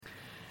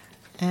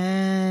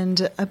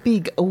And a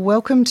big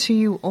welcome to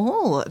you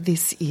all.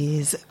 This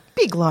is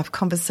Big Life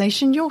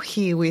Conversation. You're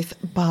here with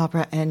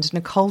Barbara and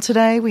Nicole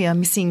today. We are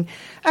missing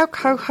our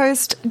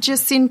co-host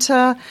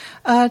Jacinta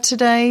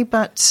today,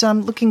 but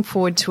looking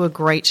forward to a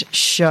great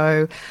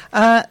show.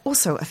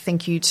 Also, a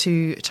thank you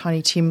to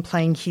Tiny Tim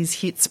playing his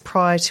hits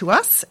prior to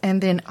us.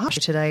 And then after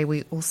today,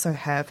 we also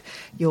have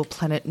Your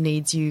Planet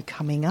Needs You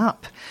coming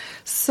up.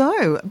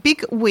 So,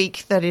 big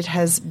week that it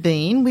has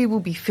been. We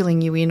will be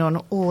filling you in on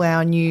all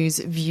our news,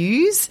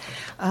 views,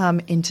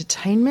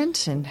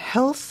 entertainment and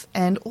health,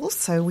 and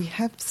also we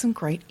have some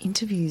great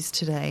interviews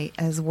today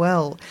as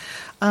well.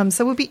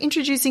 So we'll be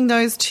introducing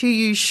those to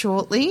you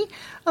shortly.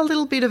 A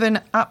little bit of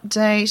an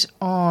update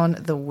on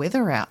the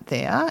weather out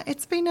there.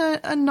 It's been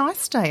a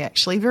nice day,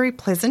 actually, very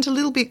pleasant, a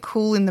little bit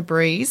cool in the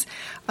breeze.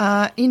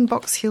 In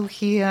Box Hill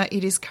here,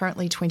 it is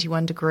currently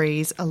 21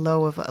 degrees, a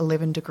low of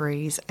 11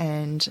 degrees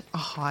and a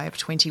high of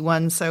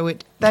 21. So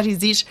that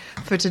is it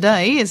for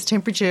today as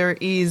temperature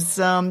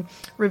is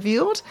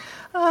revealed.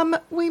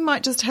 We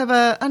might just have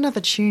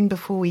another tune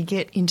before we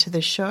get into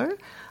the show.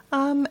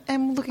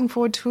 And looking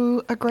forward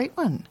to a great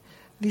one.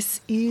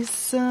 This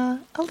is a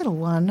little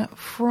one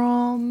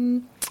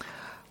from,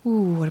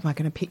 what am I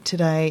going to pick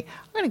today?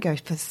 I'm going to go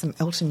for some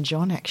Elton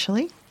John,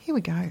 actually. Here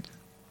we go.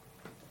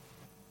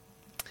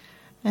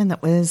 And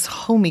that was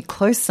Hold Me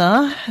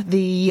Closer,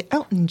 the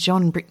Elton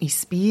John Britney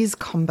Spears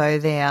combo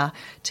there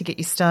to get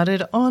you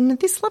started on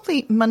this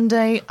lovely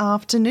Monday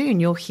afternoon.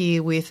 You're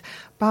here with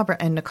Barbara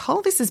and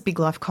Nicole. This is Big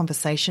Life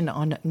Conversation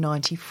on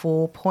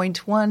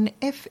 94.1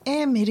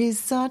 FM. It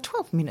is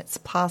 12 minutes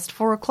past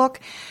 4 o'clock,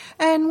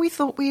 and we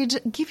thought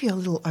we'd give you a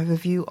little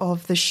overview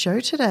of the show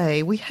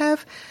today. We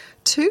have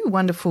two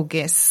wonderful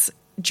guests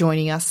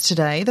joining us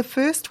today. The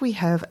first, we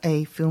have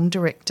a film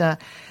director,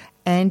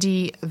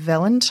 Andy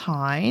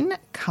Valentine,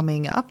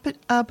 coming up. But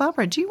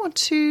Barbara, do you want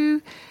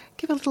to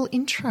give a little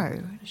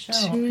intro? Sure,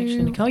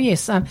 actually, Nicole.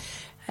 Yes,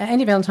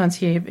 Andy Valentine's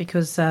here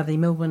because the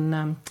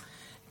Melbourne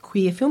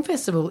Queer Film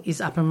Festival is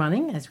up and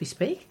running as we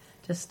speak.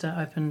 Just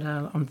opened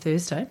on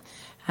Thursday,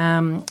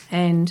 anyway,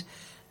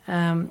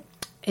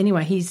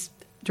 he's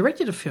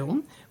directed a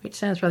film which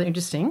sounds rather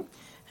interesting.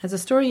 Has a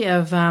story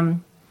of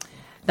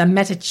the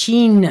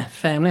Mattachine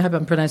family, I hope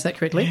I'm pronounced that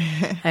correctly,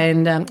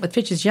 and it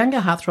features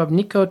younger heartthrob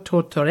Nico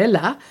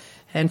Tortorella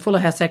and Fuller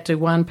House actor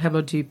Juan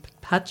Pablo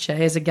Dupache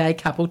as a gay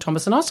couple,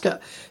 Thomas and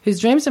Oscar, whose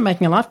dreams of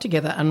making a life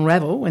together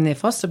unravel when their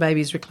foster baby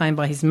is reclaimed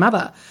by his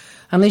mother,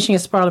 unleashing a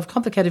spiral of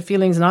complicated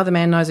feelings, and neither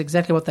man knows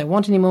exactly what they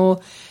want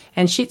anymore.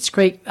 And Schitt's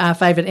Creek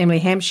favourite Emily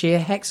Hampshire,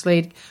 Hacks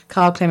lead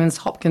Carl Clemens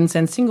Hopkins,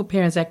 and single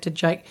parents actor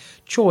Jake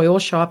Choi all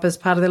show up as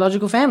part of their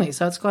logical family.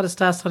 So it's quite a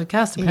star-studded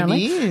cast,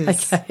 apparently. It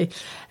is. Okay.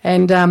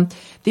 And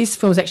this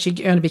film is actually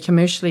going to be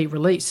commercially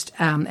released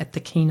at the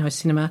Kino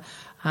Cinema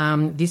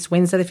this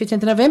Wednesday, the 15th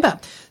of November.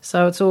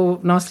 So it's all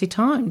nicely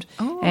timed.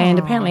 Oh. And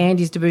apparently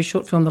Andy's debut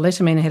short film, The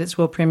Letterman, had its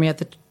world premiere at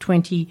the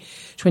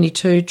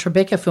 2022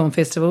 Tribeca Film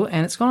Festival,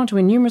 and it's gone on to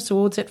win numerous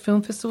awards at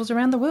film festivals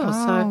around the world.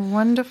 Oh, so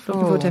wonderful.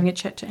 Looking forward to having a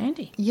chat to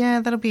Andy. Yeah,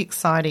 that'll be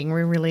exciting.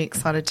 We're really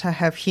excited to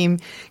have him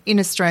in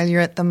Australia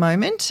at the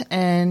moment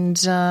and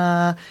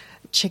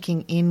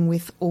checking in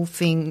with all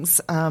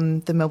things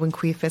the Melbourne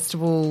Queer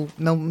Festival,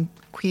 Melbourne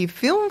Queer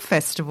Film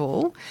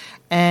Festival,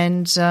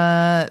 and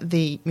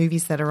the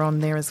movies that are on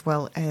there, as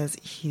well as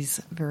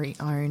his very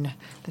own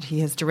that he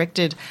has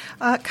directed.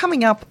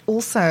 Coming up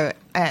also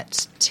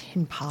at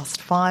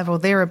 5:10 or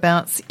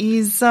thereabouts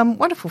is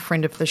wonderful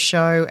friend of the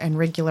show and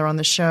regular on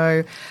the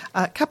show,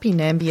 Kapi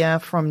Nambia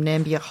from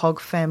Nambia Hogg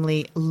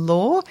Family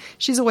Law.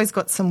 She's always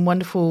got some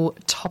wonderful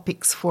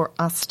topics for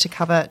us to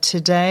cover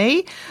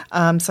today.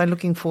 So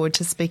looking forward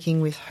to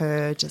speaking with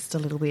her just a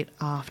little bit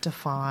after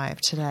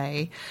 5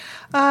 today.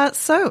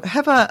 So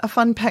have a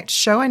fun-packed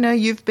show. I know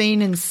you've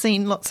been and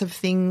seen lots of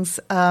things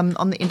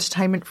on the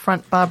entertainment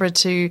front, Barbara,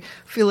 to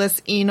fill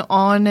us in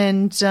on.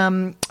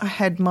 And I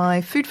had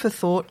my food for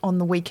thought on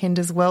the weekend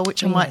as well,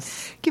 which I might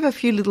give a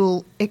few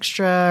little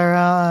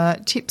extra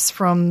tips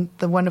from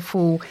the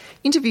wonderful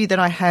interview that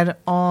I had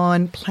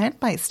on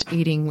plant-based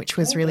eating, which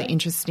was really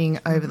interesting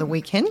over the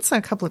weekend. So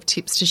a couple of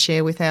tips to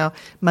share with our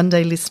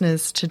Monday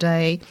listeners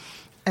today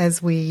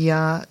as we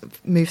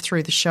move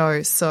through the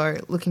show. So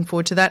looking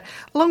forward to that,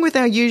 along with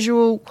our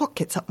usual what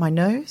gets up my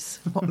nose,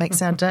 what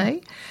makes our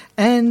day,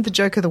 and the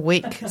joke of the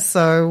week.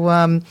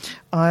 So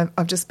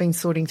I've just been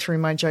sorting through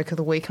my joke of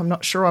the week. I'm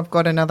not sure I've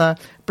got another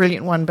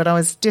brilliant one, but I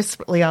was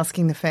desperately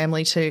asking the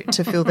family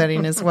to fill that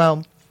in as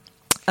well.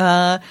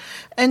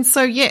 And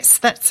so, yes,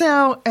 that's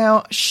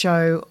our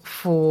show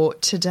for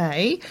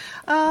today.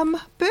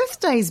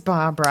 Birthdays,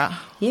 Barbara.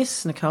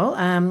 Yes, Nicole.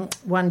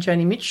 One,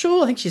 Joni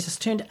Mitchell. I think she's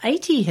just turned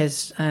 80,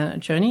 has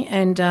Joni.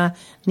 And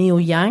Neil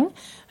Young,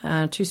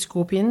 two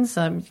Scorpions,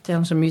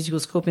 down some musical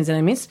Scorpions and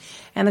a miss.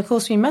 And, of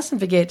course, we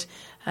mustn't forget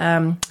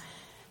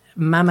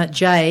Mama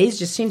Jay's,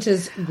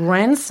 Jacinta's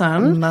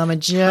grandson. Mama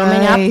Jay.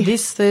 Coming up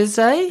this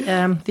Thursday,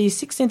 the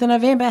 16th of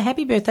November.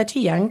 Happy birthday to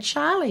young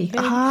Charlie, her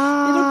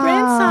little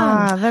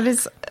grandson. That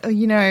is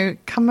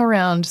come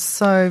around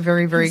so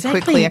very, very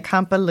Exactly. quickly. I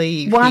can't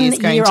believe 1 he is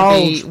going year to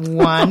be old.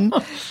 one.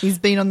 He's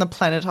been on the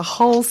planet a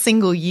whole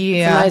single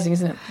year. It's amazing,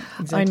 isn't it?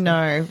 I Exactly.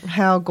 know.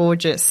 How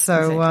gorgeous. So,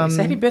 Exactly.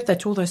 So happy birthday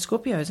to all those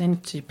Scorpios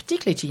and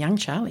particularly to young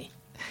Charlie.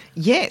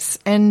 yes,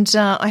 and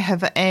I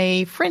have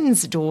a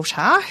friend's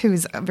daughter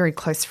who's a very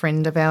close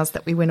friend of ours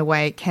that we went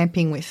away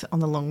camping with on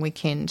the long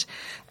weekend,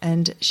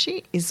 and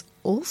she is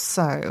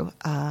also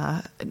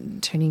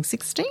turning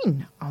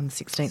 16 on the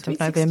 16th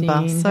Sweet of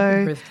November. 16. So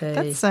Happy birthday.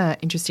 that's an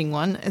interesting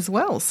one as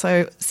well.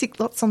 So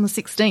lots on the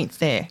 16th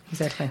there.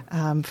 Exactly.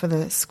 For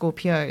the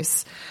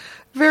Scorpios.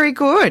 Very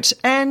good.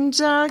 And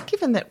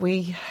given that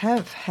we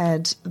have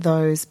had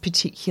those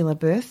particular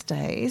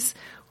birthdays,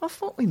 I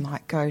thought we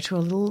might go to a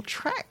little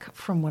track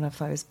from one of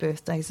those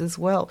birthdays as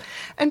well.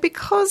 And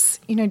because,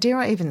 dare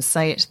I even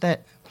say it,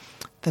 that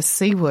the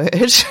C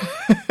word,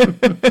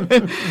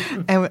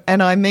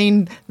 and I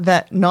mean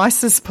that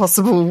nicest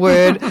possible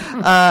word,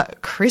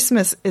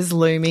 Christmas is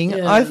looming.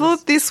 Yes. I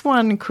thought this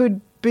one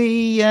could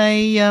be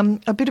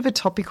a bit of a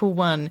topical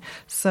one.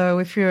 So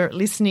if you're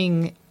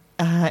listening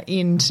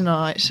in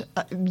tonight,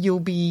 you'll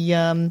be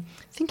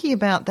thinking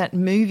about that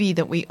movie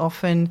that we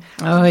often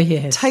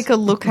take a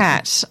look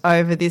at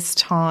over this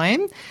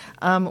time,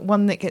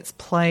 one that gets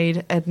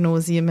played ad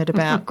nauseum at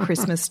about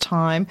Christmas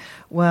time.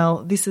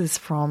 Well, this is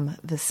from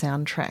the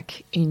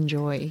soundtrack.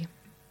 Enjoy.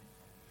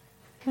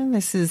 And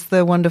this is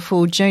the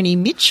wonderful Joni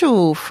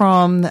Mitchell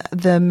from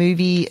the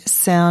movie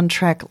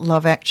soundtrack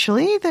Love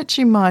Actually that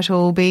you might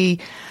all be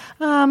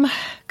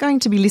going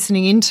to be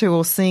listening into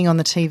or seeing on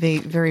the TV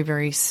very,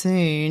 very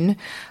soon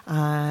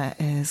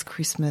as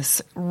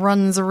Christmas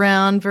runs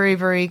around very,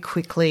 very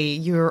quickly.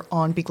 You're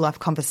on Big Life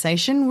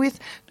Conversation with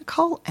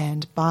Nicole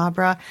and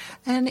Barbara,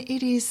 and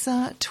it is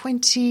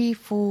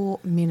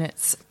 24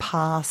 minutes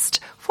past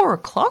 4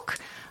 o'clock.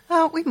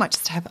 We might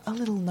just have a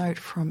little note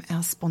from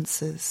our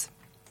sponsors.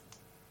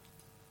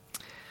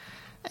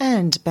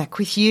 And back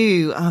with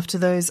you after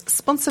those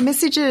sponsor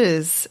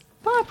messages.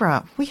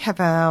 Barbara, we have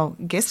our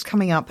guest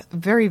coming up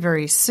very,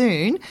 very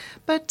soon,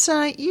 but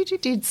you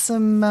did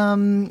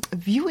some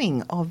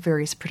viewing of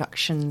various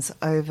productions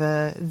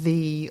over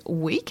the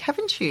week,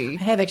 haven't you?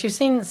 I have actually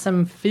seen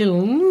some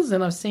films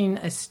and I've seen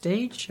a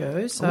stage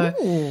show. So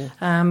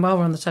while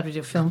we're on the subject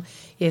of film,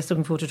 yes,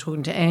 looking forward to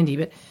talking to Andy,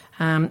 but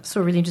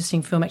saw a really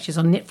interesting film actually. It's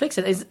on Netflix.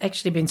 It has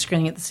actually been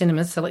screening at the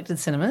cinemas, selected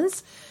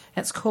cinemas.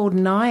 It's called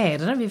Naiad. I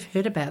don't know if you've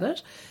heard about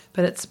it,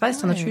 but it's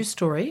based on the true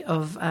story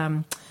of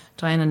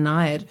Diana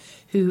Naiad,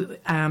 who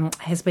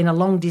has been a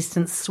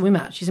long-distance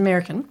swimmer. She's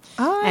American.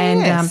 Oh, and,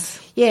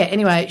 yes.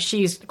 Anyway,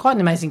 she's quite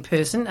an amazing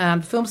person.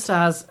 The film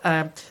stars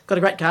got a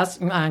great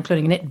cast,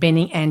 including Annette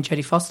Bening and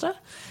Jodie Foster,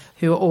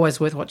 who are always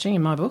worth watching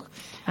in my book.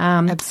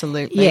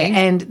 Absolutely. Yeah,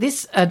 and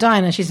this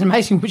Diana, she's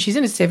amazing. She's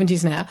in her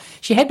 70s now.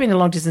 She had been a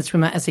long-distance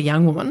swimmer as a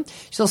young woman.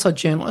 She's also a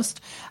journalist.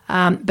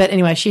 But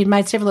anyway, she had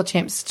made several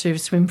attempts to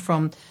swim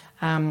from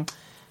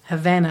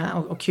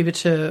Havana or Cuba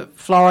to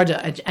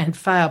Florida and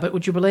fail. But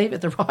would you believe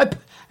at the ripe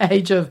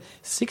age of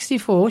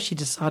 64, she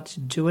decided to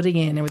do it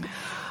again. And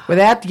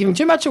without giving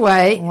too much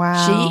away,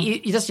 wow. you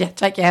just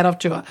take your hat off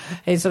to her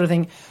and sort of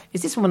think,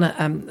 is this woman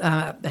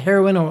a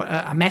heroine or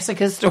a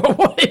masochist or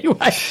what?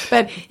 Anyway,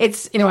 but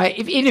it's,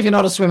 even if you're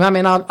not a swimmer, I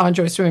mean, I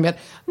enjoy swimming, but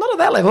not at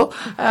that level.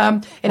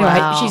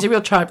 Anyway, she's a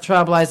real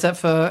trailblazer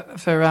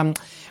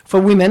for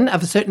women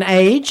of a certain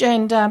age,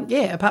 and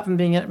apart from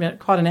being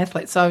quite an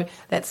athlete, so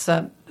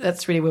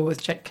that's really well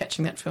worth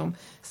catching that film.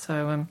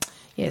 So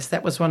yes,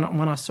 that was one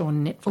I saw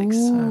on Netflix.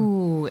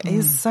 Ooh,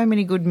 there's so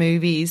many good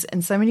movies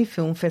and so many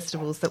film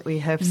festivals that we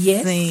have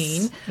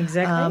seen.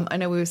 Exactly. I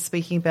know we were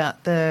speaking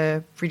about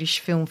the British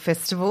Film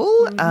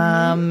Festival,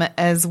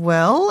 as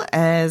well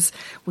as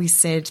we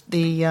said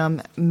the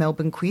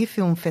Melbourne Queer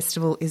Film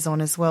Festival is on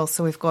as well.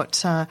 So we've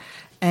got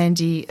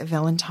Andy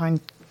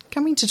Valentine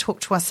coming to talk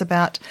to us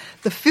about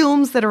the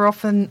films that are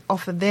often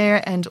offered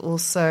there and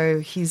also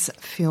his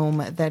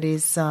film that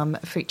is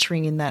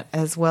featuring in that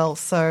as well.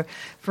 So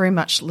very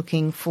much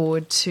looking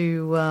forward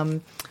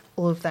to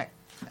all of that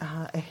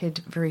ahead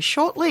very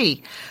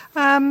shortly.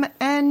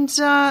 And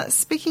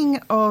speaking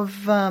of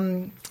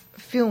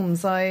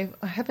films, I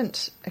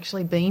haven't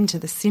actually been to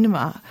the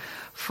cinema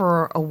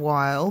for a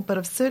while, but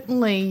I've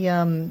certainly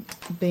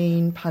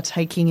been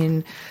partaking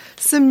in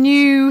some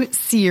new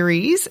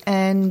series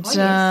and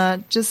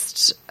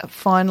just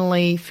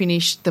finally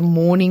finished The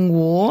Morning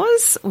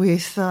Wars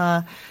with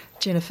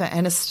Jennifer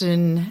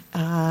Aniston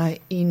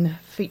in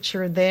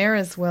feature there,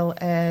 as well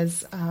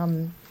as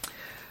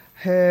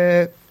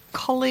her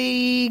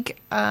colleague,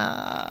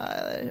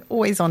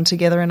 always on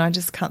together, and I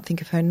just can't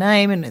think of her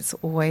name, and it's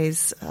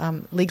always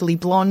Legally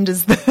Blonde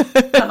is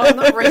the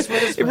not Reese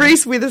Witherspoon.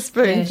 Reese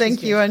Witherspoon, Yeah,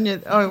 thank you. And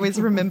I always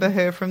remember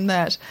her from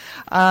that,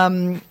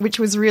 which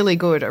was really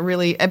good,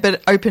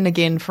 but open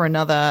again for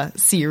another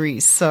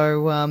series.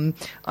 So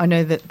I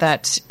know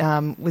that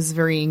was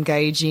very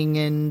engaging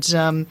and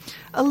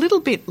a little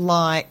bit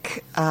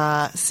like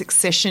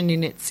Succession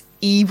in its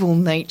evil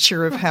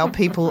nature of how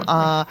people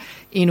are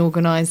in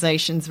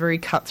organisations, very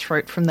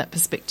cutthroat from that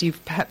perspective,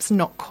 perhaps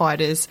not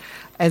quite as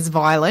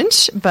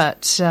violent,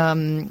 but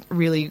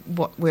really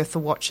worth a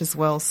watch as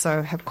well.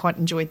 So have quite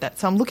enjoyed that.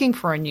 So I'm looking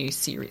for a new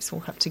series.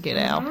 We'll have to get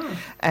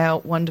our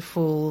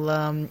wonderful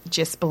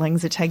Jess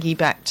Balangzatagi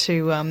back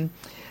to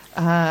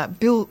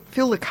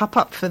fill the cup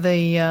up for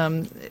the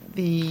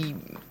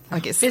I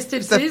guess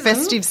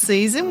festive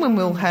season when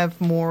we'll have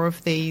more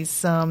of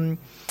these.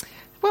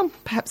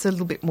 Perhaps a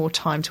little bit more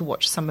time to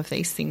watch some of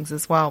these things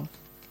as well.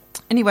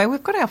 Anyway,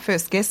 we've got our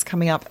first guest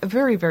coming up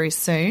very, very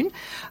soon.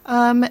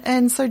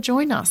 And so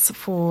join us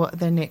for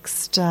the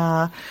next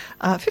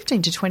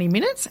 15 to 20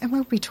 minutes, and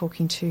we'll be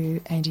talking to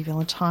Andy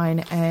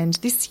Valentine and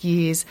this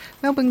year's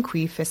Melbourne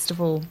Queer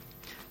Festival.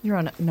 You're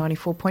on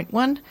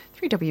 94.1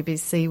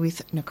 3WBC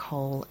with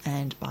Nicole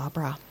and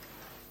Barbara.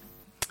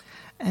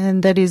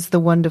 And that is the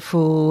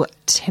wonderful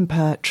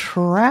Temper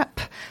Trap,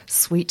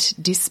 Sweet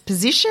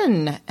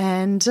Disposition.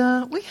 And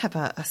we have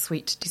a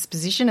sweet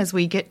disposition as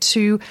we get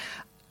to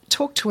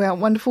talk to our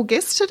wonderful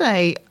guest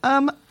today.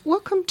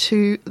 Welcome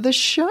to the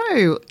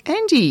show,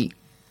 Andy.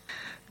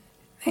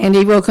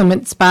 Andy, welcome.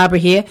 It's Barbara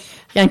here.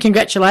 And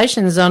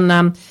congratulations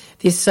on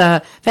this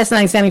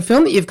fascinating sounding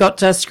film that you've got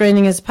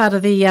screening as part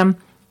of the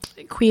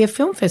Queer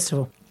Film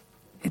Festival.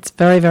 It's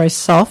very, very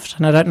soft,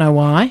 and I don't know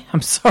why.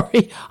 I'm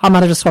sorry. I might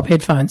have to swap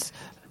headphones.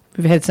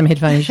 We've had some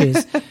headphone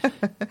issues.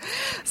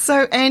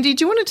 So, Andy,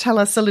 do you want to tell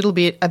us a little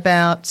bit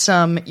about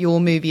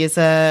your movie as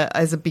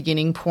a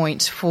beginning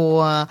point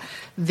for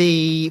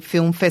the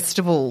film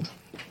festival?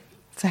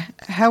 So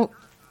how?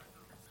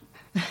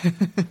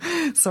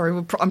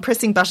 Sorry, I'm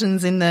pressing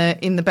buttons in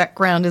the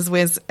background as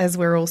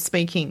we're all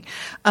speaking,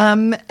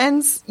 so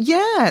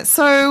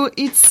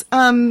it's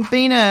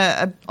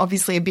been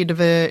obviously a bit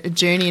of a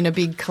journey and a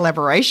big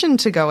collaboration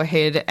to go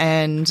ahead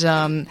and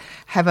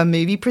have a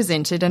movie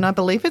presented, and I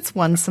believe it's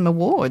won some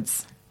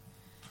awards.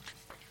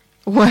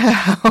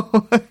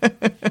 Wow,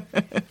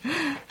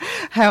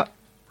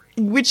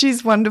 which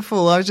is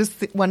wonderful. I was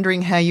just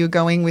wondering how you're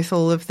going with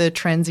all of the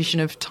transition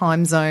of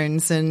time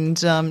zones and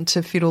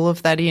to fit all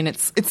of that in.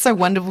 It's so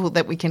wonderful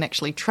that we can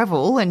actually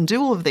travel and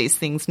do all of these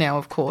things now,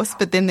 of course,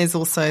 but then there's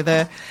also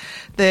the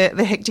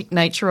hectic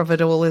nature of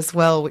it all as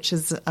well, which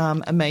is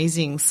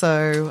amazing.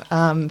 So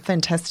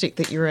fantastic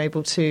that you're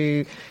able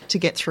to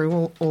get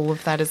through all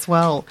of that as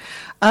well.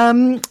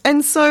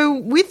 And so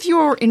with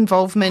your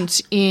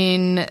involvement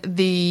in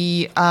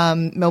the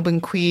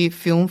Melbourne Queer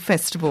Film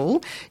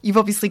Festival, you've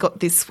obviously got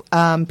this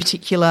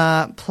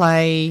particular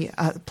play.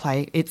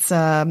 It's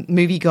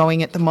movie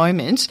going at the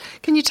moment.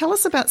 Can you tell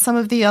us about some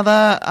of the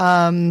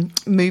other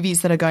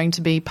movies that are going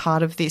to be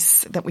part of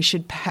this that we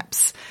should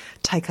perhaps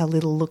take a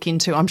little look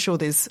into? I'm sure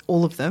there's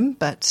all of them,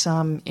 but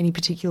any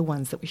particular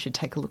ones that we should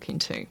take a look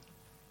into?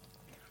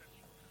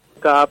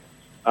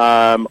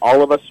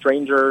 All of Us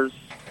Strangers.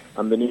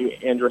 The new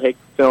Andrew Hake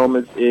film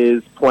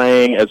is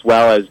playing, as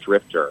well as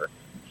Drifter.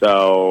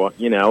 So,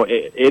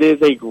 it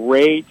is a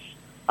great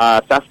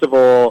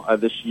festival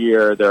this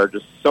year. There are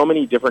just so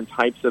many different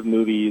types of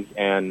movies,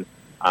 and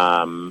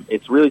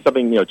it's really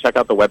something, check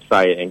out the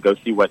website and go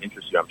see what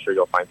interests you. I'm sure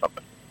you'll find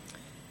something.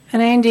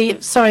 And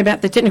Andy, sorry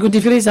about the technical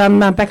difficulties. I'm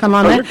back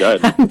online now. You're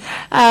good.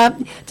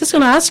 Just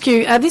going to ask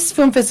you, this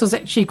film festival is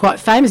actually quite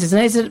famous, isn't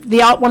it? Is it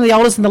one of the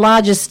oldest and the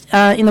largest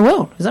in the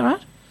world? Is that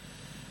right?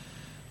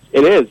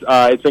 It is.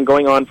 It's been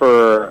going on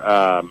for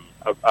a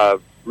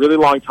really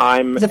long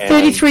time. Is it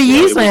 33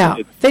 years now?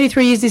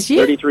 33 years this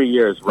year? 33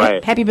 years, right.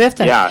 Yep. Happy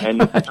birthday. Yeah,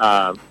 and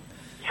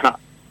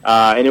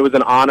and it was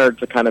an honor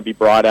to kind of be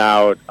brought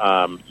out,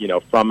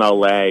 from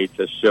LA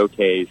to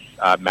showcase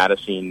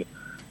Mattachine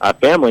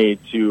family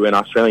to an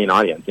Australian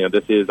audience.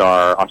 This is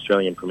our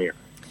Australian premiere.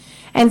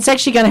 And it's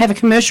actually going to have a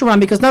commercial run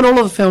because not all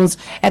of the films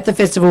at the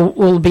festival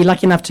will be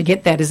lucky enough to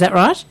get that. Is that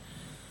right?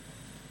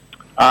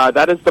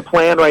 That is the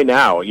plan right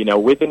now.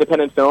 With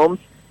independent films,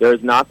 there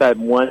is not that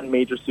one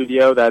major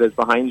studio that is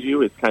behind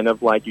you. It's kind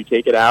of like you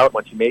take it out.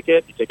 Once you make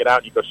it, you take it out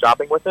and you go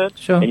shopping with it.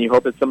 Sure. And you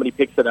hope that somebody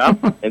picks it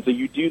up. And so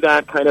you do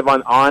that kind of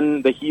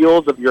on the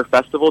heels of your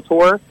festival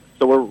tour.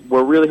 So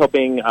we're really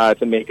hoping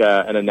to make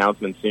an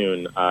announcement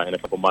soon in a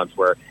couple months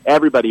where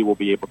everybody will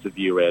be able to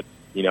view it,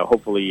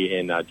 hopefully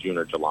in June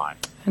or July.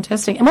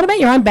 Fantastic. And what about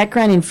your own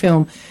background in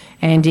film,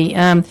 Andy?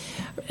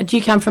 Do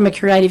you come from a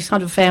creative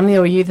kind of family,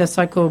 or are you the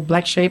so-called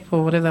black sheep,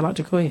 or whatever they like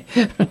to call you?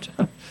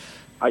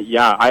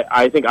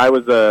 I think I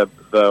was the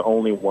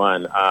only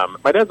one.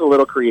 My dad's a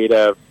little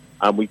creative.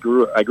 I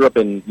grew up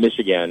in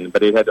Michigan,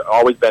 but it had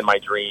always been my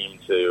dream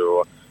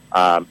to,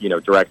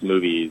 direct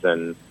movies.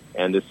 And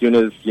as soon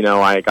as,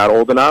 I got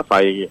old enough,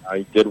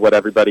 I did what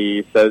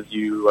everybody says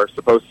you are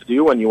supposed to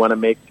do when you want to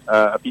make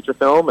a feature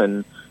film,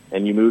 and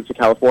you move to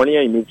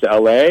California, you move to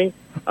LA.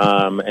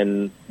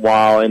 And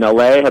while in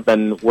LA, have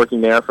been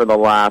working there for the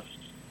last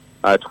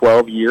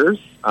 12 years,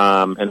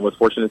 and was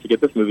fortunate to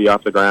get this movie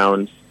off the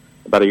ground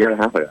about a year and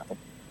a half ago.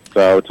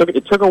 So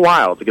it took a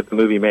while to get the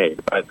movie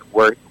made,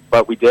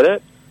 but we did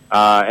it.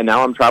 and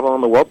now I'm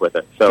traveling the world with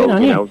it. So, Good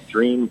on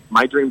you.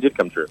 My dream did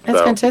come true. That's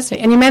so.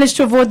 fantastic. And you managed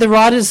to avoid the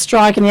writers'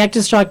 strike and the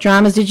actors' strike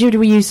dramas, did you?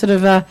 Were you sort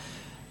of out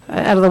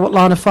of the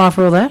line of fire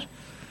for all that?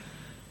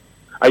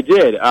 I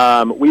did.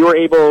 We were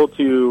able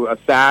to.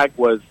 SAG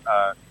was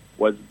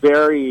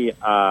very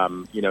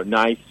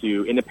nice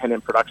to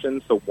independent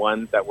productions, so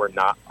ones that were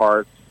not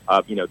part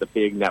of the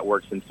big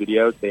networks and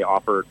studios. They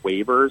offered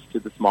waivers to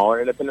the smaller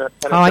independent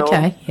films.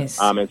 Okay, yes.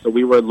 And so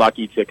we were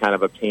lucky to kind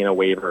of obtain a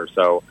waiver.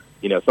 So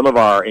some of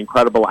our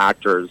incredible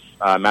actors.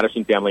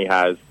 Mattachine Family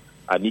has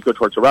Nico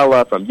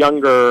Tortorella from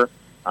Younger.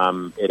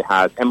 It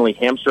has Emily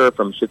Hampshire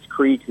from Schitt's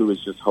Creek, who is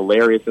just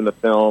hilarious in the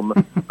film.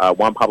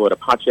 Juan Pablo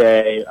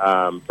Apache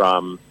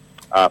from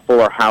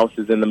Fuller House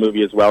is in the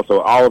movie as well.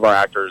 So all of our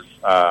actors,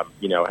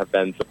 have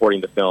been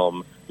supporting the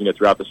film,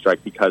 throughout the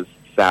strike because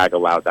SAG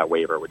allowed that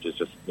waiver, which is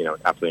just,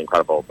 absolutely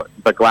incredible.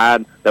 But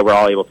glad that we're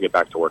all able to get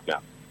back to work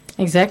now.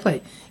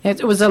 Exactly.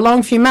 It was a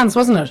long few months,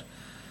 wasn't it?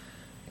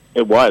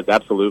 It was,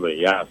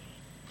 absolutely, yes.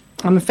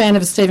 I'm a fan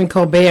of Stephen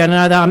Colbert. I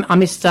know that I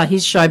missed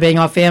his show being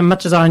off air,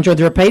 much as I enjoyed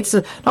the repeats.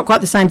 Not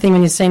quite the same thing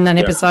when you've seen an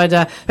episode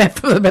about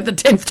the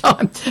 10th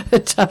time.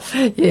 But,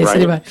 yes, right.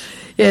 Anyway.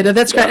 Yeah, no,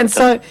 that's great. And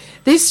so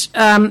this...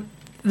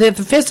 The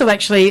festival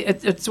actually,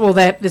 it's all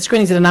that. The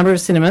screenings at a number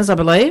of cinemas, I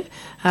believe,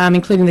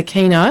 including the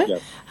Kino,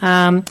 yes.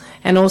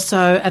 And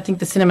also I think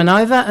the Cinema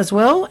Nova as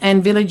well,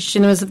 and Village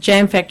Cinemas at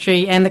Jam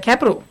Factory and the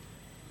Capitol.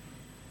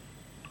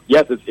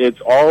 Yes, it's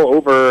all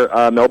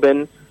over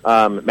Melbourne.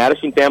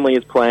 Mattachine Family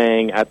is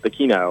playing at the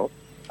Kino.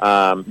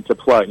 Not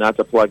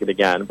to plug it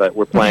again, but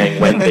we're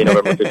playing Wednesday,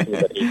 November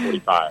 15th at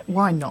 8:45.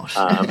 Why not?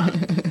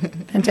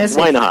 Fantastic.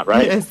 Why not,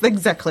 right? Yes,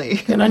 exactly.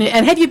 Good on you.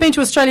 And have you been to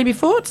Australia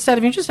before? It's out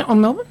of interest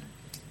on Melbourne?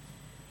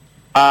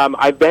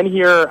 I've been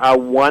here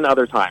one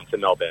other time to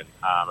Melbourne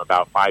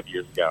about 5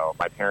 years ago.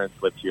 My parents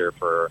lived here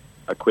for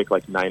a quick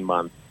 9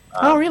 months.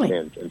 Really?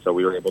 Stint, and so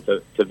we were able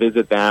to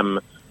visit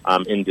them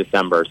in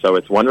December. So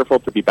it's wonderful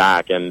to be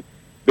back, and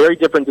very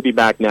different to be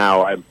back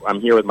now. I'm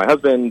here with my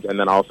husband, and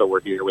then also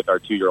we're here with our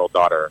 2-year-old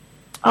daughter.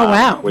 Oh,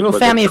 wow. Real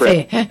family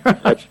affair.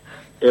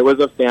 It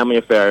was a family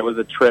affair. It was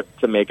a trip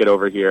to make it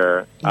over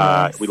here.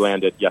 Yes. We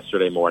landed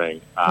yesterday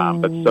morning,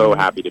 but so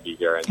happy to be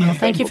here. And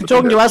thank you for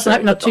talking to us. I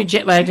hope not too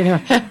jet-lagged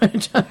anyway.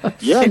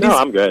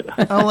 I'm good.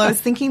 Oh, I was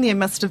thinking there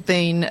must have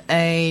been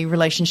a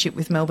relationship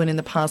with Melbourne in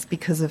the past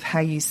because of how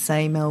you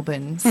say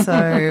Melbourne.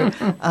 So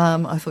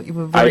I thought you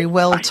were very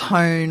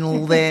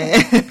well-tonal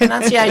there.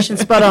 Pronunciation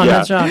spot on,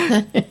 that's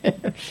right.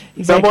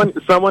 Exactly.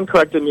 Someone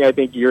corrected me, I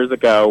think, years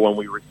ago when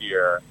we were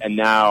here, and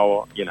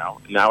now,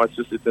 now it's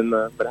in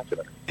the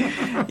vernacular.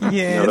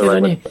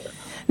 Yeah.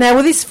 Now,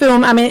 with this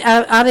film,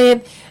 are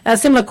there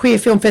similar queer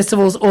film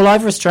festivals all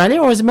over Australia,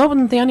 or is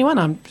Melbourne the only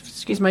one?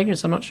 Excuse my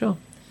ignorance, I'm not sure.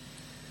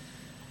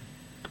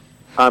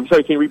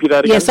 Sorry, can you repeat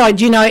that again? Yeah, sorry,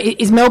 do you know,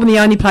 is Melbourne the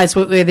only place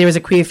where there is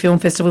a queer film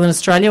festival in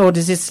Australia, or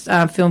does this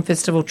film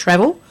festival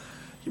travel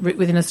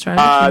within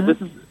Australia?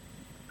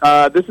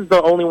 This is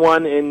the only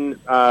one in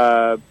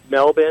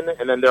Melbourne,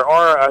 and then there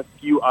are a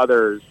few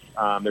others.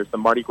 There's the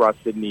Mardi Gras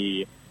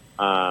Sydney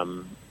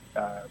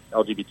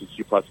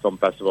LGBTQ plus film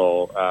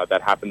festival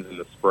that happens in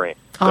the spring.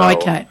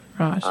 Okay,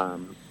 right.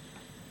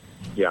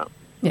 Yeah.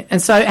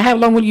 And so, how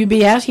long will you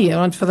be out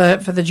here for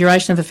the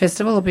duration of the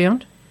festival or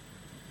beyond?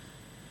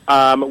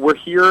 We're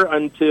here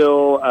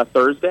until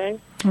Thursday.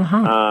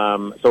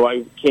 Uh-huh. So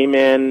I came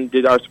in,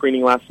 did our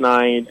screening last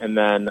night, and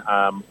then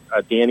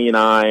Danny and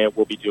I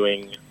will be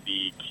doing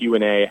the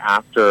Q&A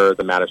after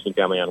the Mattachine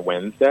Family on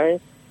Wednesday,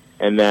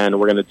 and then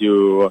we're going to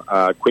do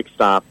a quick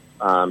stop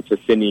to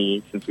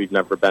Sydney, since we've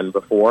never been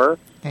before,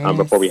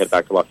 before we head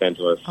back to Los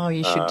Angeles. Oh,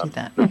 you should do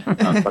that.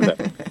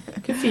 Sunday.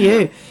 Good for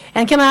you.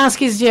 And can I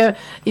ask, is your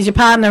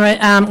partner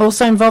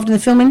also involved in the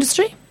film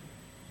industry?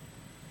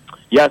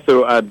 Yeah,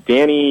 so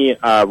Danny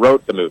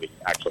wrote the movie,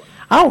 actually.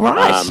 Oh,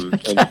 right.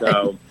 Okay. And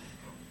so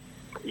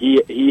he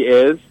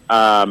is.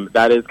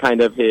 That is kind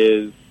of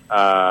his...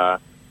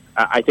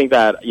 I think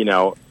that,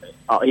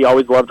 he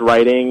always loved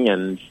writing,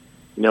 and,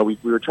 we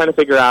were trying to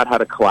figure out how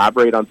to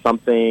collaborate on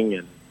something,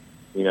 and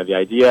the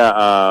idea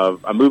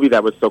of a movie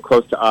that was so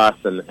close to us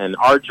and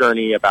our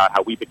journey about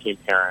how we became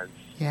parents.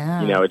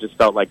 Yeah. It just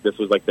felt like this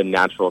was the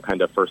natural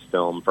kind of first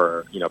film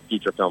for,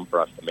 feature film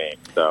for us to make.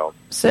 So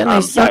certainly,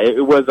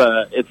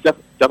 it's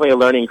definitely a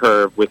learning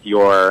curve with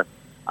your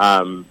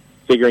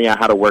figuring out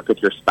how to work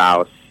with your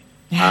spouse.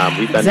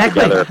 We've been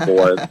together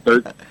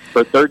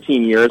for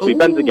 13 years. We've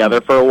been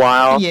together for a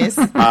while. Yes.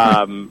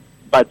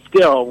 But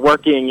still,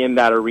 working in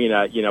that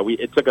arena,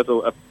 it took us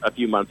a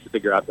few months to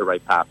figure out the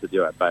right path to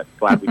do it. But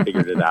glad we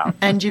figured it out.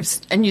 And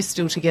you're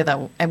still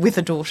together and with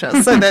a daughter,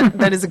 so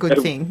that is a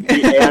good thing.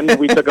 And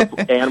we took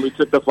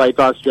the flight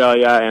to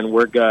Australia, and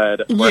we're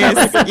good.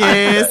 Yes.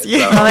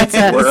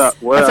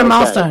 That's a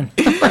milestone.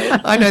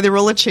 Right? I know they're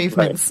all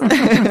achievements.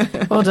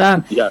 Right. Well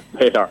done. Yeah,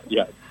 they are.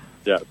 Yeah.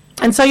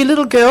 And so your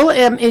little girl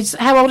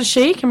how old is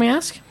she? Can we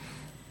ask?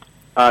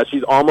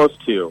 She's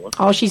almost 2.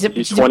 Oh, she's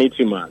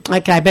 22 months.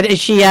 Okay, but is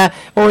she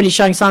already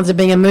showing signs of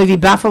being a movie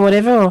buff or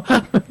whatever? Or?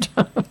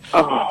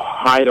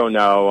 I don't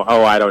know.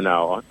 Oh, I don't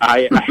know.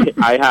 I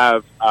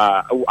have.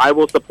 I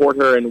will support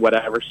her in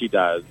whatever she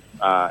does.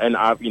 And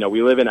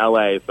we live in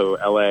LA, so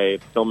LA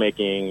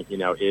filmmaking,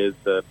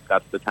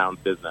 that's the town's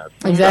business.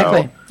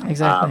 Exactly. So,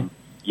 Exactly.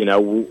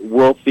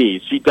 We'll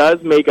see. She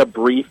does make a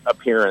brief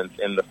appearance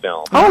in the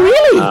film. Oh,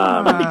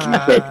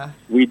 really?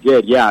 We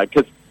did, yeah,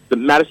 because the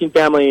Mattachine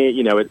family,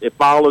 it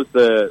follows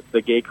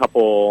the gay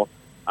couple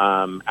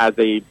as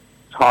they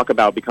talk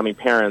about becoming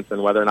parents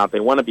and whether or not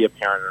they want to be a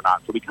parent or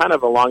not. So we kind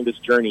of, along this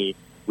journey,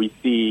 we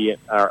see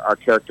our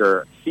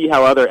character see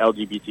how other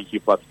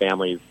LGBTQ plus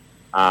families,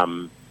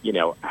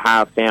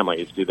 have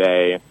families. Do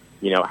they,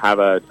 have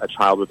a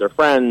child with their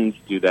friends?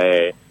 Do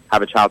they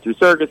have a child through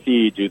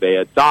surrogacy? Do they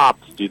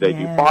adopt? Do they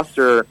do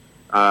foster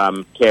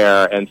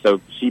care? And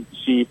so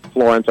she,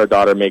 Florence, our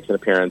daughter, makes an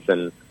appearance,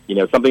 and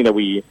something that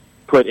we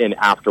put in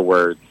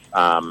afterwards,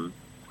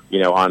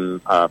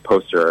 on a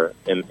poster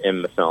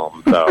in the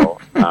film. So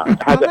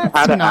had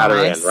to add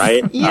her in,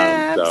 right?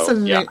 Yeah,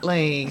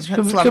 absolutely. Yeah.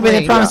 Could be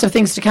the promise of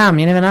things to come.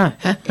 You never know.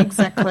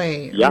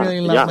 Exactly. Really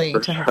lovely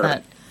to have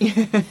that.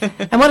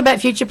 And what about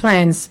future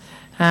plans?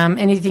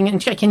 Anything? Are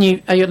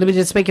you at liberty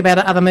to speak about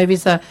other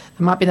movies that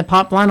might be in the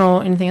pipeline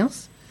or anything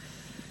else?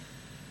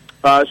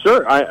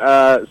 Sure.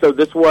 So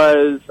this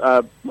was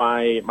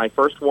my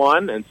first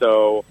one, and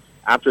so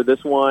after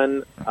this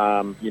one,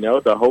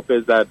 the hope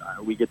is that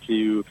we get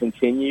to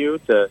continue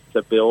to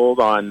build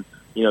on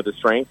the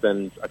strength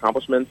and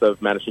accomplishments of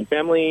Mattachine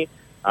family,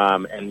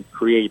 and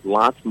create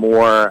lots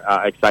more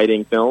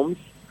exciting films.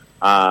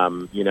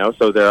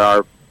 So there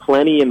are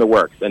plenty in the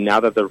works, and now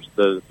that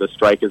the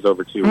strike is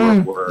over too,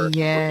 we're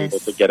able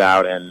to get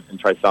out and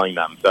try selling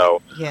them.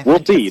 So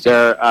we'll see.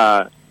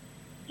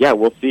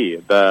 We'll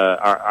see.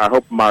 I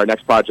hope our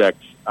next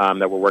project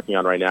that we're working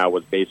on right now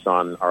was based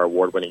on our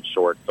award-winning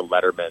short, The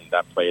Letterman,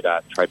 that played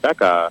at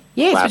Tribeca.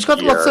 Yes, which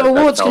got lots of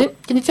awards.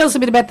 Can you tell us a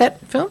bit about that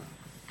film?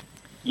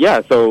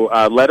 Yeah, so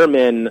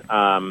Letterman,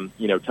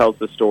 tells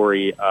the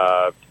story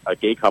of a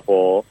gay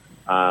couple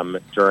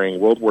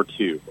during World War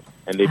II,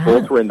 and they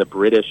both were in the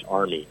British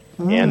Army.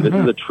 And this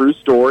is a true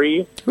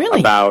story. Really?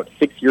 About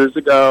 6 years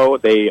ago,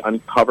 they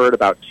uncovered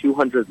about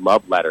 200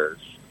 love letters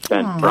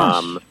sent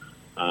from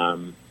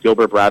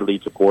Gilbert Bradley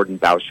to Gordon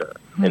Bousher.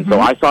 And so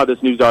I saw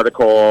this news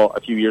article a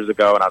few years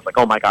ago, and I was like,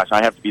 oh my gosh,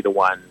 I have to be the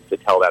one to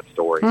tell that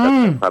story. That's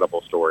an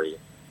incredible story.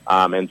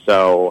 And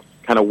so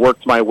kind of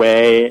worked my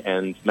way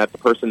and met the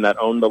person that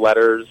owned the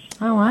letters.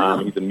 Oh, wow.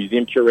 He's a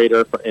museum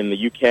curator in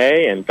the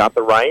UK and got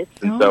the rights.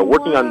 And so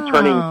working on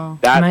turning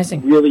that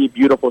really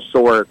beautiful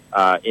short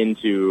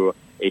into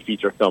a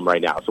feature film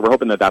right now. So we're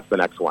hoping that that's the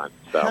next one.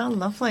 So. How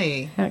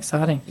lovely. How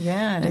exciting.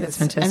 Yeah, that's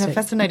fantastic. And a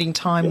fascinating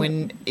time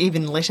when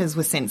even letters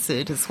were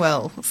censored as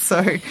well.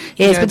 So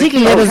yes,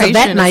 particularly letters of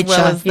that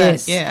nature.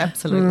 Yes. Yeah,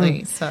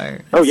 absolutely. So.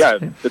 Oh, yeah,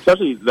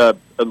 especially the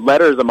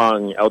letters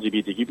among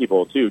LGBTQ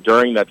people, too,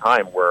 during that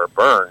time were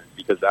burned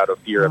because out of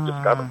fear of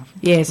discovery.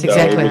 Yes,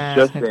 exactly. So it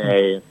was just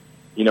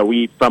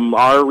we from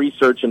our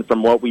research and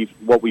from what we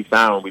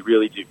found, we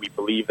really do. We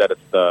believe that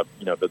it's the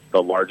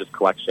largest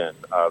collection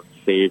of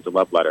saved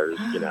love letters,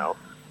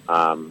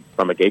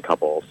 from a gay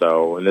couple.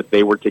 So, and that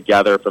they were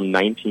together from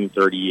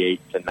 1938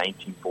 to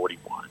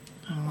 1941.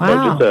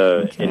 Wow.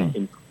 So just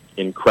an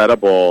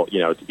incredible,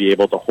 to be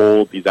able to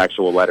hold these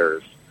actual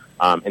letters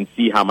and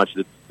see how much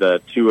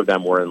the two of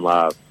them were in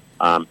love.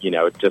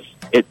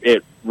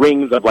 It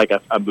rings of like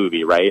a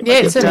movie, right?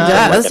 Yes, it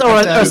does. Or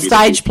a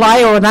stage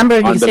play, or you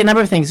can see a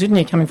number of things, wouldn't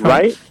you, coming from?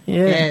 Right?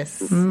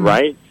 Yes.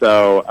 Right?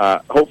 So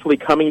hopefully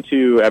coming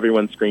to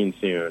everyone's screen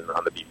soon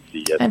on the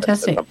BBC.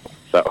 Fantastic.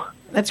 So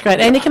that's great.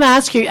 And can I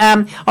ask you,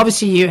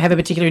 obviously you have a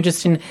particular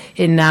interest in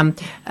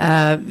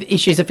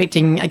issues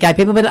affecting gay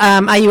people, but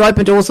are you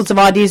open to all sorts of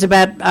ideas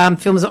about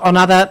films on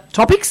other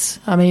topics?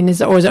 I mean,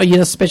 are you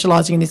just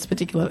specialising in this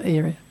particular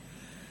area?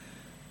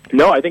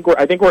 No, I think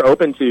we're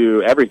open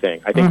to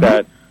everything. I think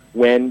that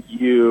when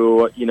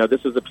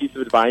this was a piece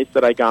of advice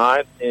that I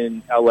got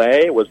in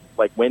LA, was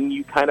like when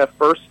you kind of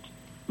first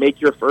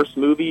make your first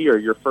movie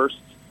or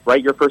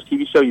write your first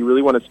TV show, you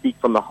really want to speak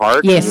from the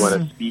heart. Yes. You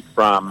want to speak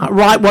from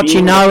write what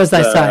you know, as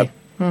they say.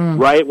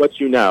 Write what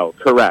you know,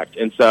 correct.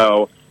 And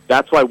so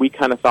that's why we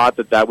kind of thought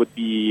that would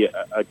be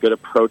a good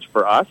approach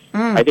for us.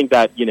 I think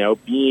that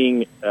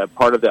being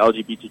part of the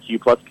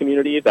LGBTQ plus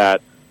community,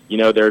 that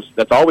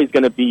that's always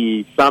going to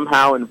be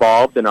somehow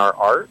involved in our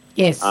art.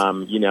 Yes. I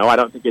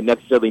don't think it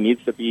necessarily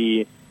needs to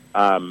be,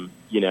 the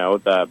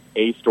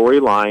a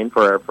storyline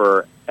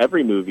for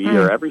every movie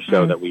or every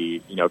show that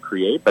we,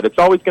 create, but it's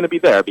always going to be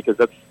there because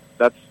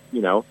that's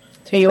who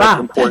you are.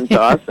 important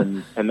to us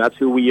and that's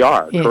who we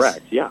are. Yes.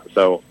 Correct. Yeah.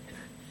 So.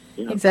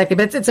 Yeah. Exactly.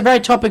 But it's a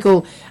very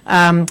topical,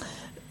 theme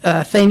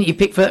that you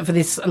picked for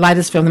this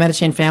latest film, The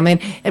Mattachine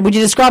Family. And would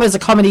you describe it as a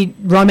comedy,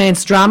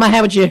 romance, drama?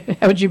 How would you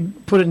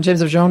put it in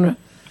terms of genre?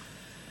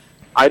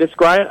 I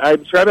describe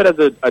it as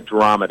a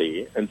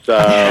dramedy, and so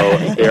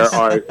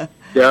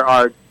there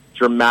are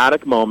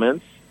dramatic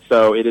moments.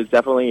 So it is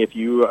definitely, if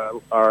you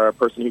are a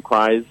person who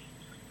cries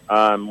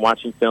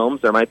watching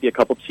films, there might be a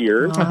couple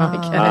tears.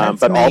 Okay,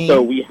 but me.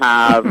 Also we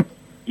have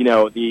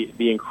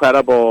the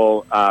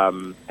incredible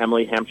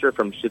Emily Hampshire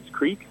from Schitt's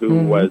Creek,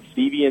 who was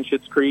Stevie in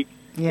Schitt's Creek,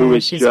 who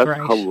is just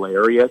great.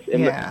 Hilarious.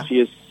 She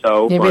is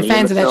so funny. We're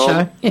fans in of the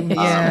that film. show.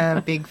 Yeah,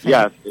 big fan.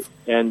 Yes,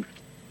 and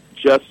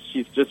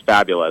she's just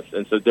fabulous.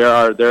 And so there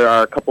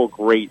are a couple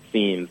great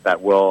scenes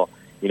that will,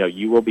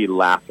 you will be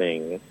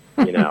laughing,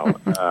 up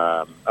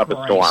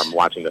a storm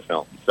watching the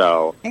film.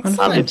 So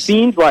it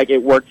seems like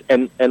it worked.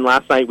 And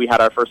last night we had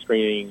our first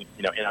screening,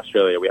 in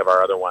Australia. We have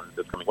our other one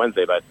this coming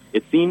Wednesday, but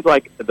it seems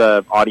like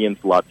the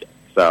audience loved it.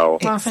 So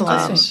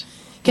excellent.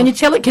 Can you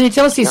tell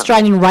us the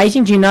Australian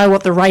rating? Do you know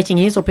what the rating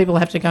is, or people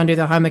have to go and do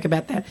their homework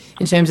about that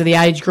in terms of the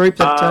age group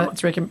that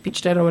it's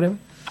pitched at or whatever?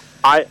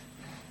 I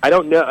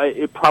don't know.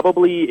 It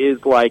probably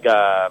is like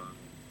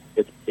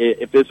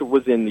if this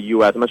was in the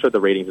U.S., I'm not sure the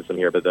rating system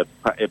here, but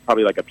it's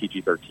probably like a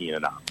PG-13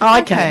 and up. Oh,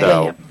 okay.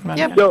 So,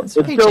 it's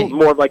still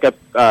more of like a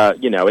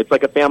it's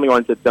like a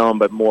family-oriented film,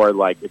 but more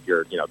like if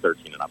you're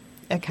 13 and up.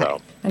 Okay,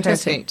 so.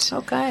 perfect.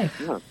 Okay.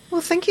 Yeah.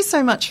 Well, thank you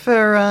so much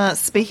for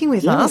speaking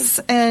with us,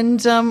 and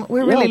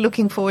we're really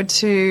looking forward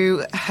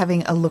to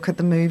having a look at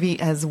the movie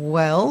as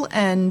well.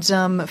 And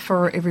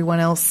for everyone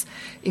else,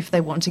 if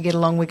they want to get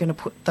along, we're going to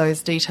put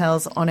those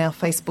details on our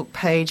Facebook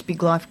page,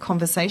 Big Life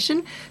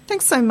Conversation.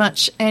 Thanks so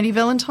much, Andy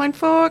Valentine,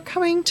 for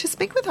coming to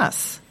speak with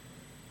us.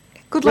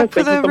 Good luck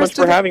for the rest of the... Thank you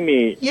so much for having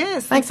me.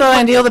 Yes. Thanks a lot,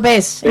 Andy. All the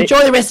best.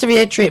 Enjoy the rest of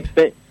your trip.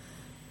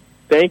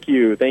 Thank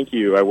you.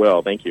 I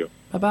will. Thank you.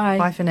 Bye-bye.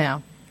 Bye for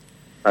now.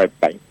 All right,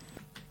 bye.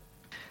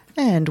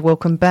 And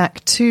welcome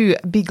back to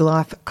Big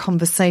Life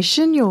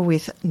Conversation. You're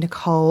with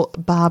Nicole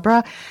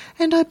Barbara,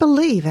 and I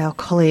believe our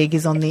colleague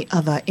is on the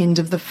other end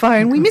of the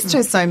phone. We missed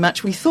her so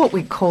much, we thought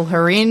we'd call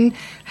her in.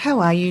 How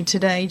are you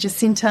today,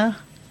 Jacinta?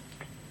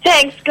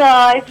 Thanks,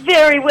 guys.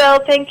 Very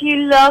well, thank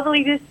you.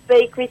 Lovely to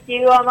speak with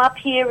you. I'm up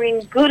here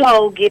in good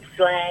old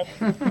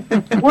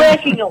Gippsland,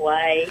 working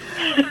away.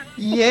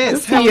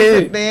 Yes, how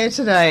is it there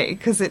today?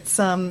 Because it's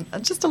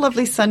just a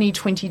lovely sunny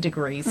 20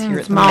 degrees here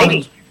at the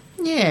moment.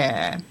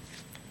 Yeah.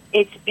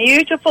 It's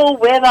beautiful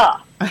weather,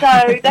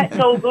 so that's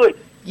all good.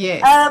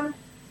 Yes.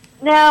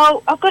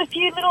 Now, I've got a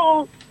few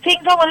little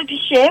things I wanted to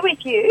share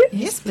with you.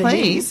 Yes,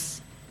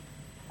 please.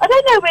 I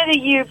don't know whether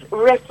you've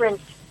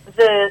referenced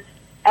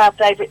our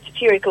favourite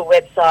satirical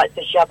website,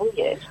 The Shovel,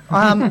 yet.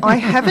 I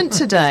haven't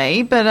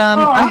today, but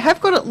I have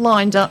got it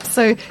lined up,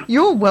 so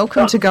you're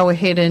welcome to go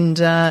ahead and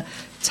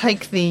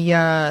take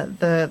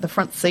the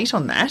front seat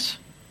on that.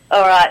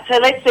 All right, so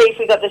let's see if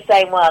we got the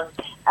same one.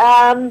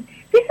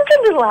 This is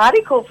a little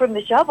article from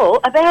The Shovel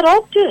about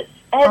Optus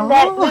and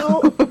that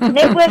little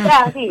network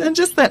outage. And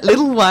just that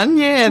little one,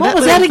 yeah. What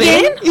was that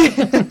again?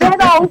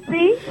 That old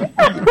thing.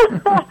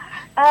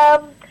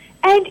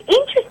 And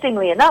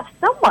interestingly enough,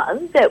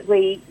 someone that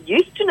we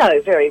used to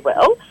know very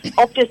well,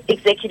 Optus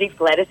executive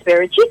Gladys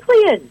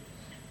Berejiklian,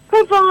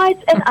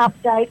 provides an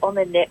update on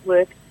the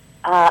network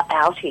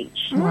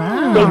outage.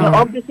 Wow. Senior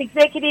Optus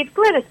executive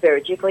Gladys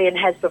Berejiklian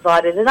has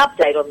provided an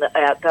update on the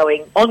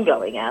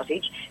ongoing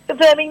outage,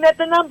 confirming that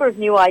the number of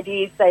new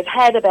ideas they've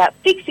had about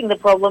fixing the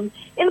problem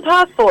in the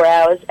past 4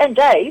 hours and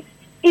days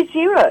is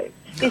 0.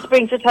 This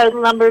brings the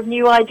total number of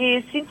new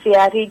ideas since the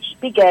outage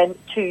began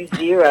to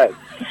 0.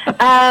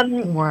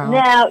 Wow.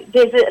 Now,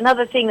 there's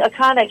another thing. I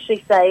can't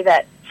actually say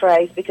that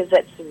phrase because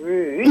that's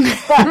rude.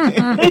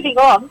 But moving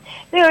on,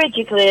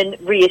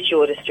 Berejiklian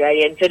reassured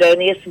Australians that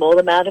only a small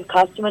amount of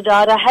customer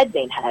data had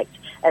been hacked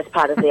as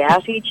part of the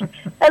outage.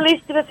 A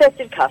list of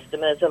affected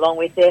customers, along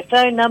with their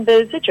phone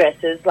numbers,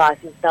 addresses,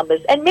 licence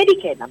numbers, and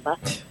Medicare number,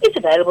 is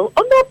available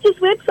on the Optus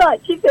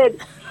website, she said.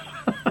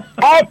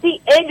 At the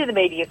end of the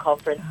media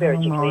conference,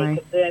 Berejiklian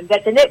confirmed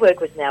that the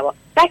network was now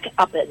back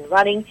up and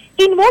running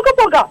in Wagga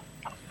Wagga.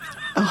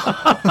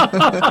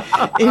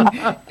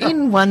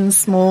 in one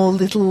small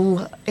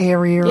little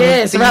area.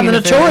 Yes, of a rather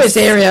notorious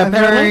area. A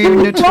very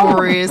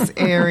notorious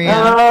area.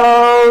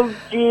 Oh,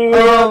 dear.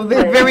 Oh,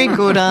 they're very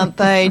good, aren't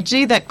they?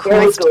 Gee, that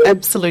caused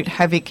absolute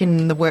havoc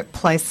in the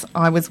workplace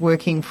I was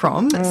working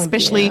from,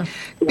 especially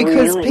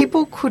because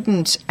people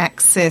couldn't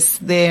access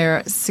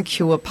their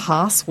secure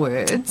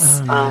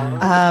passwords.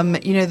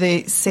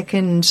 The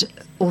second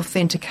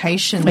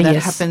authentication that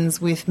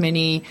happens with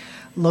many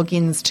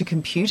logins to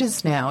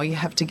computers now. You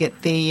have to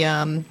get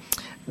the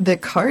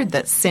code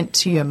that's sent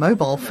to your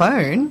mobile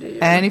phone,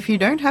 and if you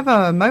don't have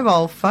a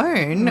mobile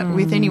phone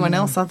with anyone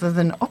else other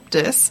than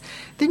Optus,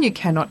 then you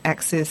cannot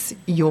access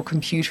your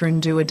computer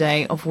and do a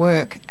day of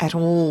work at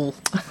all.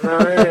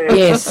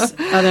 Yes,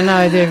 I don't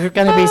know. There are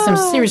going to be some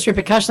serious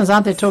repercussions,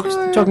 aren't there?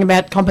 Talking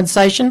about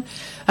compensation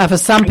for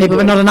some people,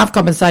 but not enough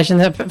compensation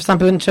for some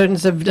people in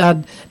terms of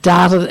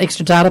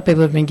extra data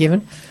people have been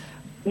given.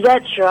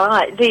 That's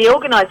right. The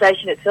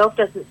organisation itself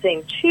doesn't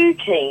seem too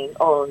keen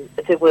on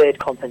the word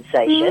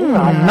compensation.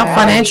 Right? Not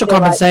financial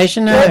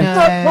compensation, no. Let's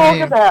not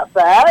talk about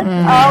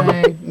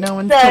that. No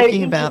one's so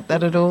talking about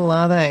that at all,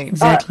 are they?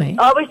 Exactly.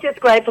 I was just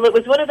grateful. It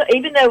was one of the,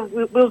 even though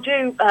we'll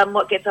do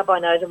what gets up my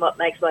nose and what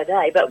makes my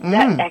day, but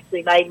that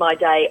actually made my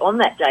day on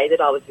that day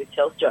that I was with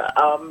Telstra.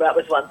 That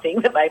was one thing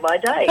that made my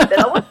day. That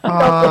I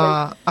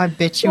was I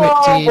bet you it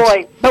did.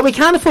 Boy. But we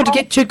can't afford to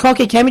get too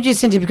cocky, can we,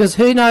 Cynthia? Because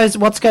who knows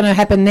what's going to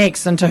happen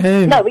next and to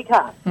whom? No, we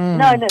can't.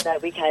 No,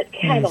 we can't.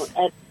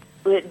 Cannot.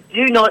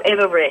 Do not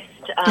ever rest,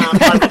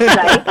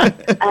 I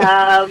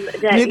would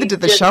say. Neither did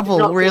the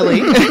shovel, really.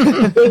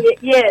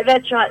 Yeah,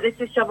 that's right.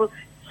 It's a shovel.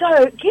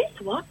 So, guess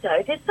what,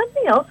 though? There's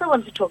something else I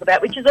wanted to talk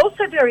about, which is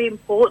also very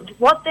important.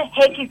 What the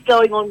heck is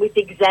going on with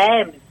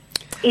exams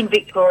in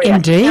Victoria?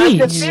 Indeed.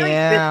 Now, it's a very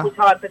stressful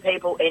time for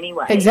people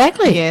anyway.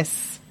 Exactly.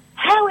 Yes.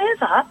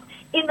 However,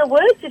 in the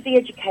words of the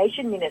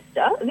Education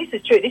Minister, and this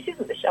is true, this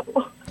isn't the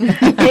shovel,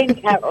 Dean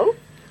Carroll,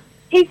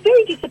 he's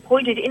very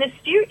disappointed in a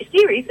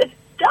series of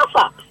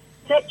stuff-ups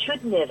that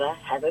should never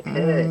have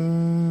occurred.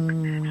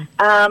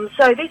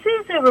 So this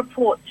is a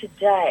report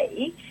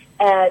today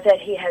that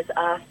he has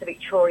asked the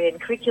Victorian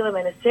Curriculum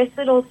and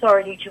Assessment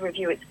Authority to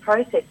review its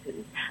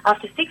processes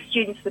after 6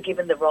 students were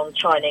given the wrong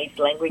Chinese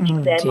language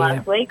exam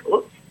last week.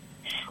 Oops.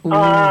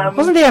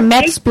 Wasn't there a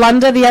maths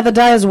blunder the other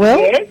day as well?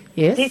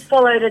 Yes. This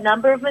followed a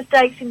number of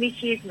mistakes in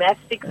this year's maths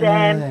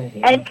exam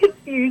and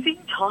confusing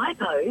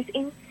typos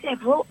in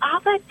several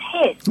other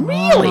tests.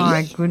 Really? Oh,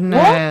 my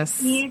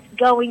goodness. What is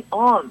going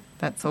on?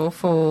 That's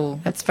awful.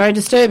 That's very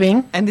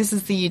disturbing. And this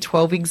is the Year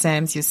 12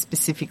 exams you're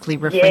specifically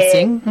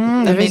referencing.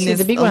 I mean, there's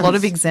the big a lot ones.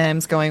 of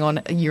exams going on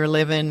at Year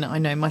 11. I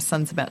know my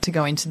son's about to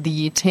go into the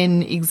Year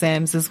 10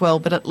 exams as well,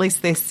 but at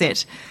least they're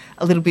set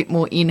a little bit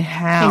more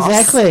in-house.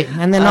 Exactly.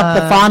 And they're not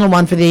the final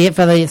one for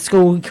the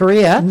school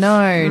career.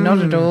 No, not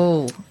at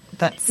all.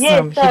 That's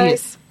so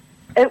hideous.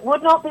 It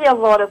would not be a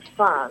lot of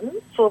fun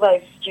for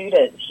those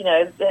students,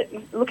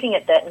 looking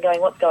at that and going,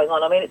 what's going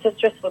on? I mean, it's a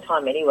stressful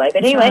time anyway.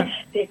 But anyway,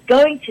 there's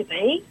going to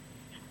be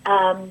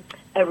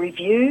a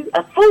review,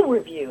 a full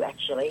review,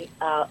 actually,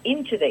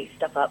 into these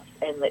stuff-ups,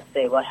 and let's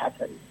see what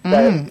happens.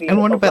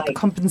 And what about the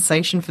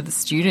compensation for the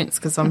students?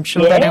 Because I'm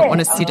sure they don't want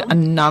to sit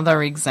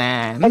another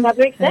exam.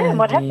 Another exam,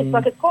 what happens?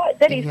 Like,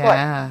 that is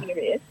quite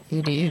serious.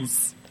 It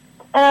is.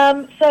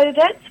 So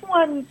that's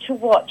one to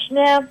watch.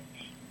 Now,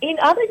 in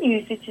other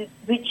news,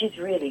 which is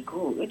really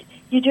good,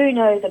 you do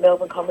know the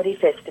Melbourne Comedy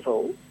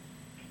Festival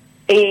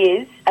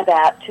is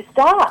about to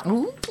start.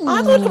 Ooh.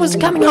 I thought it was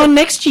coming on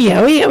next year.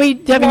 Are we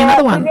having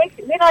another one?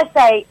 When I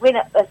say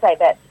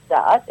about to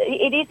start,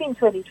 it is in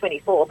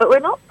 2024, but we're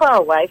not far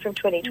away from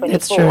 2024.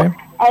 That's true.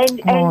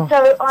 And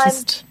so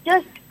I'm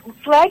just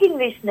flagging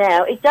this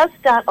now. It does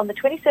start on the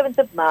 27th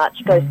of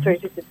March, goes through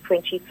to the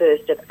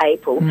 21st of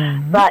April.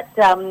 But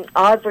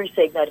I've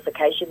received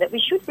notification that we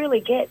should really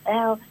get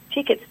our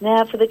tickets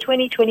now for the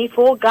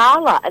 2024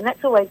 gala, and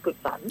that's always good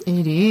fun.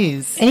 It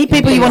is. Any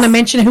people you want to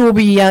mention who will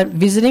be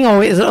visiting,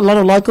 or is it a lot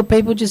of local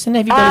people, Jacinta?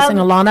 Have you got us in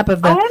a lineup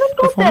of the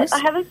performers? I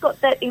haven't got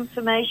that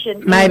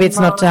information. Maybe it's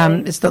not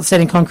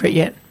set in concrete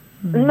yet.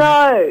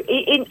 No,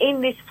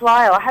 in this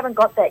flyer, I haven't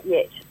got that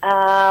yet.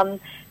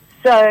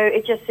 So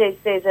it just says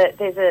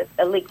there's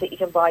a link that you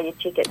can buy your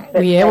tickets.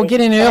 We'll get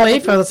in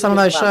early for some of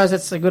those shows.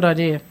 That's a good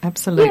idea.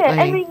 Absolutely.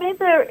 Yeah, and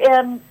remember,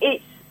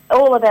 it's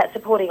all about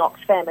supporting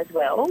Oxfam as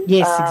well.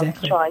 Yes,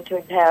 exactly. Trying to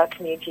empower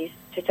communities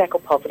to tackle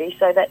poverty.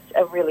 So that's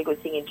a really good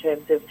thing in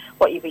terms of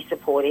what you'd be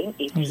supporting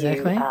if you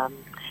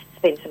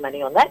spend some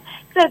money on that.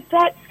 So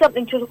that's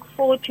something to look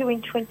forward to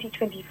in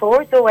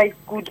 2024. It's always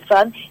good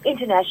fun.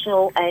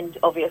 International and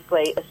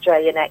obviously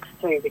Australian acts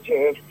too, which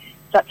are of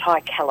such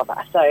high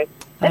calibre. So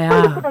that's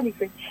what to put on your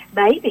fridge.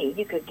 Maybe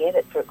you could get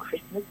it for a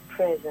Christmas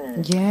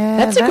present. Yeah,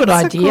 that's a good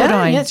idea.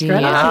 Yes,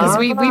 because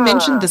we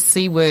mentioned the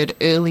C word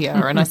earlier,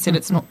 and I said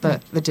it's not the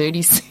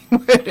dirty C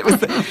word; it was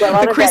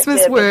the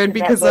Christmas word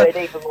because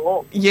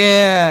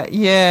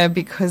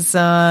because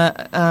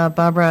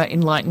Barbara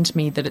enlightened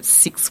me that it's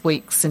 6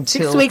 weeks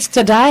until 6 weeks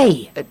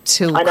today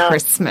till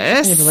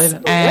Christmas,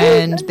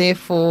 and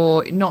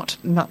therefore not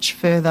much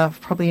further,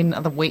 probably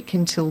another week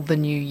until the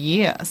new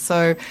year.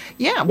 So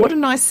what a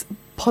nice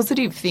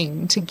positive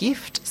thing to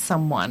gift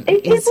someone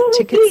is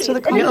tickets to the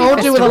comedy festival.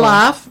 All do with a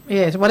laugh.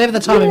 Yes, whatever the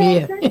time of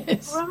year.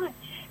 Yes. Right.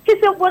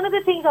 Because one of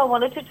the things I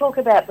wanted to talk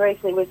about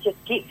briefly was just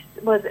gifts.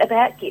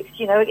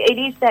 It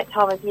is that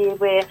time of year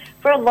where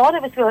for a lot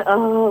of us we're like,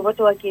 oh, what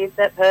do I give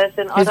that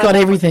person? Who's got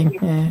everything.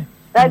 Yeah.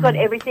 They've got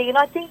everything. And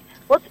I think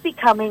what's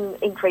becoming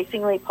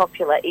increasingly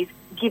popular is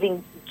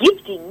gifting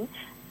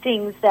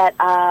things that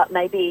are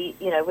maybe,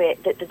 where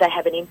that they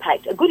have an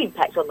impact, a good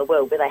impact on the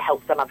world, where they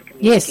help some other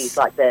communities,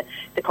 like the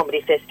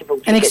Comedy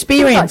Festival. An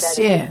experience,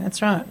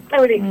 that's right.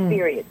 Oh, an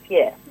experience,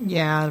 yeah.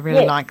 Yeah, I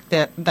really like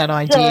that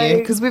idea,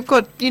 because we've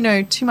got,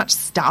 too much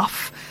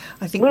stuff.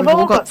 I think We've we've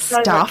all all got got so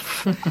much.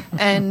 stuff,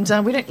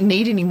 and we don't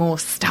need any more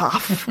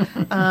stuff.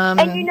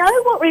 And you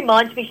know what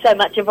reminds me so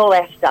much of all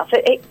our stuff?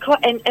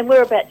 And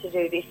we're about to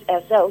do this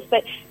ourselves,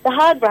 but the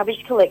hard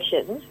rubbish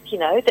collections,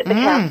 that the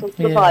councils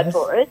provide yes.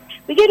 for us,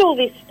 we get all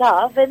this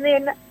stuff, and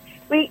then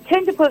we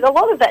tend to put a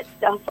lot of that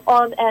stuff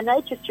on our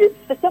nature strips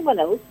for someone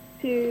else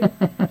to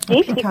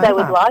gift if they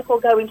would over. like, or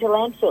go into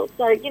landfill.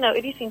 So,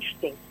 it is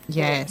interesting.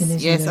 Yes, It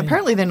is yes. indeed.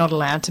 Apparently, they're not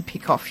allowed to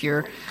pick off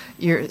your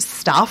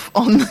stuff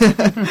on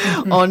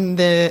the on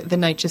the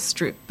nature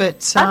strip.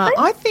 But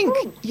I think,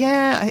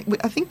 I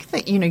think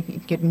that you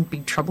get in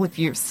big trouble if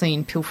you've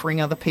seen pilfering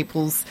other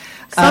people's.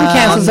 Some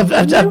councils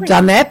have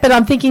done that, but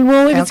I'm thinking,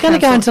 well, if Our it's going to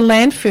go into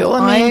council- landfill,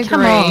 I mean, come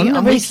agree. on,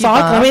 I'm with you,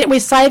 recycle. I Barb. mean, we're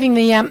saving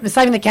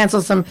the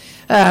council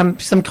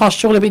some cost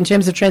surely in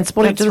terms of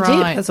transporting to the That's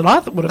tip. right. That's what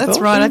I would have That's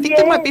thought. right. I think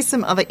there Yeah. might be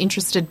some other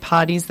interested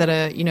parties that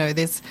are,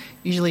 there's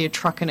usually a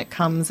truck and it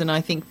comes, and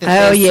I think that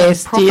Oh, there's yes,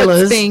 some profits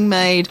dealers. being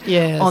made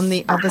Yes. on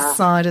the other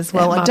side as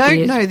well. That I might be don't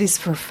it. know this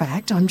for a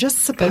fact. I'm just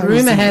But supposing.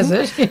 rumour has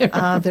it.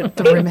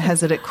 The rumour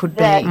has it could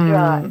be. That's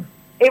right.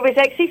 It was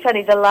actually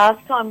funny. The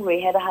last time we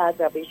had a hard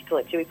rubbish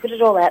collection, we put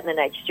it all out in the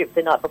nature strip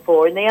the night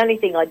before, and the only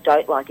thing I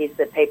don't like is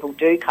that people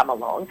do come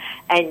along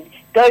and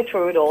go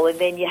through it all, and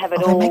then you have it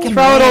Oh, they all make a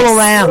Throw it all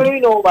around.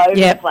 strewn all over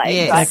Yep. the place.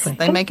 Yes, right?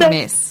 Exactly. they make a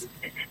mess.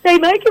 They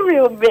make a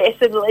real mess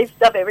and leave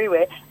stuff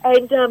everywhere.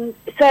 And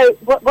so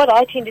what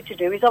I tended to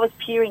do is I was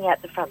peering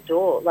out the front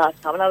door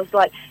last time, and I was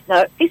like,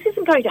 no, this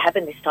isn't going to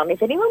happen this time.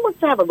 If anyone wants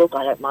to have a look,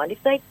 I don't mind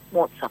if they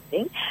want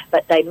something,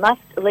 but they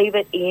must leave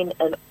it in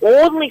an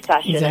orderly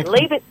fashion Exactly.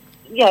 and leave it,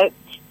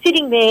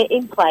 sitting there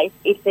in place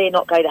if they're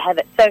not going to have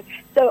it.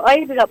 So I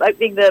ended up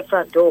opening the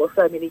front door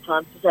so many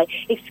times to say,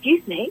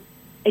 excuse me,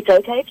 it's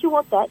okay if you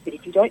want that, but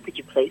if you don't, could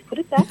you please put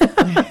it back?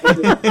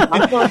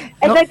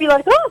 And they'd be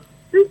like, oh,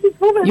 this is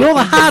woman. You're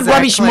the hard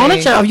rubbish Exactly.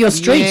 monitor of your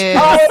street. Yeah.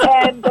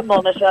 I am the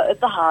monitor of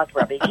the hard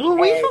rubbish. Well,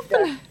 we And,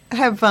 often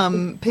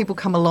have people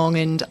come along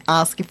and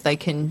ask if they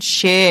can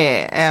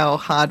share our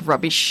hard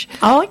rubbish.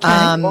 Oh,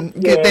 okay.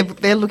 Yeah.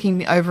 They're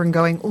looking over and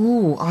going,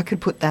 "Oh, I could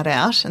put that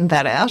out and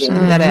that out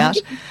and that out."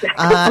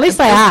 At least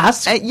they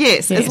asked.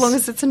 Yes, Yes. as long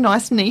as it's a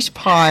nice neat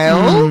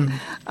pile.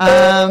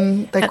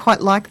 They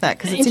quite like that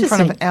because it's in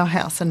front of Interesting. our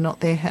house and not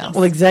their house.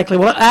 Well, exactly.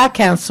 Well, our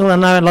council,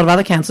 and I know a lot of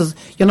other councils,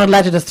 you're not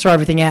allowed to just throw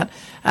everything out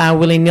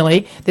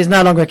willy-nilly. There's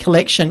no longer a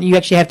collection. You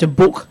actually have to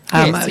book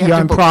Yes, you have your to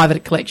own book.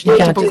 private collection. You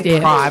You have can't to just,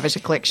 book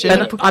private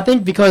collection. But I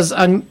think because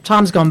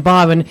time's gone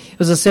by when it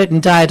was a certain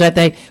day, don't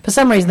they? For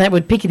some reason, they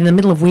would pick it in the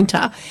middle of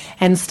winter,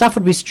 and stuff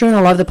would be strewn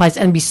all over the place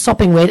and be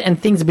sopping wet,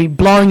 and things would be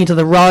blowing into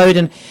the road.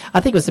 And I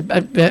think it was a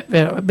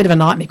bit of a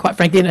nightmare, quite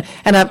frankly,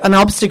 and an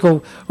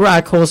obstacle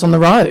course on the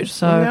road.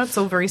 So Yeah, it's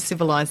all very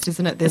civilised,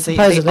 isn't it? There's the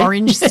Supposedly.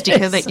 orange sticker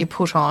Yes. that you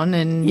put on,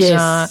 and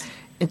Yes.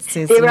 it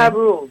says there are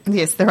rules.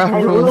 Yes, there are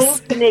And rules.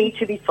 rules need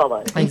to be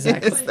followed.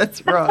 exactly. Yes,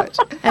 that's right.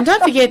 And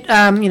don't forget,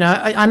 I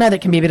know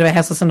that can be a bit of a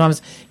hassle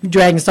sometimes,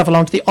 dragging stuff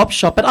along to the op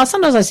shop. But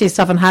sometimes I see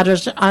stuff in hard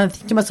drives, I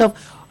think to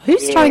myself,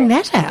 who's throwing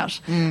that out?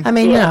 I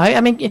mean,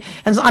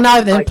 and I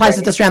know there are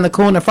places just around the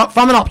corner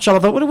from an op shop. I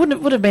thought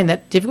would have been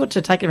that difficult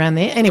to take it around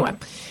there. Anyway,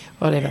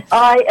 whatever.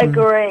 I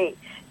agree.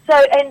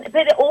 So,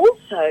 but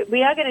also,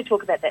 we are going to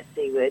talk about that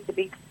C word, the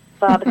big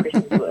Father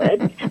Christmas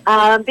word,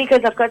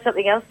 because I've got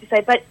something else to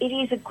say. But it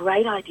is a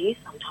great idea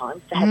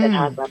sometimes to have that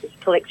hard rubbish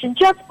collection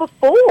just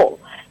before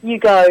you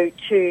go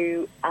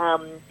to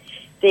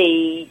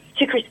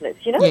Christmas.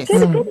 Yes.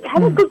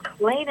 Have a good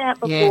clean out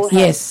beforehand.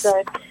 Yes.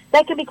 So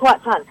that can be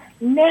quite fun.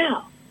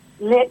 Now,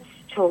 let's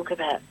talk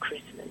about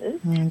Christmas.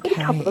 Got a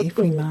couple of if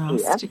we things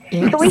must. here.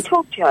 Yes. Can we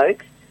talk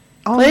jokes?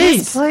 Oh, Please.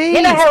 yes, please.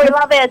 You know how we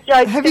love our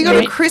jokes. Have you don't got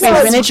we? a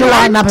Christmas we need to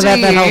lighten up about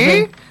that whole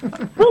thing.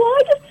 Well,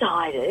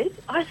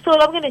 I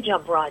thought I'm going to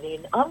jump right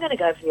in. I'm going to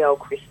go for the old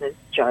Christmas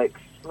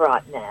jokes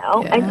right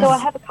now. Yes. And so I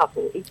have a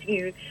couple, if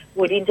you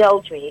would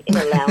indulge me in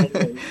allowing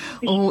me.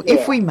 Oh,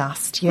 if we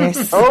must,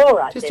 yes. All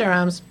right. Just then. our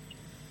arms.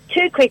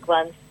 Two quick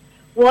ones.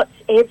 What's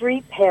every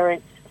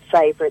parent's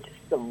favourite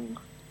song?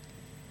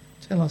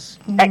 Tell us.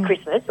 At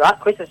Christmas, right?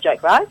 Christmas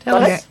joke, right? Tell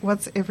Got us. it?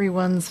 What's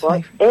everyone's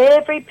What's favourite?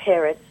 every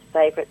parent's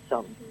favourite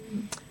song?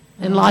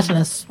 Enlighten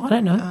us. I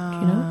don't know. Do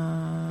you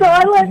know?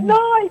 Silent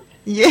Night!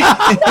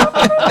 Yeah.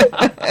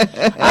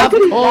 Of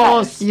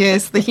course.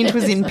 Yes, the hint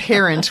was in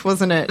parent,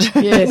 wasn't it?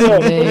 Yes,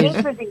 Yes, indeed.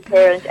 interesting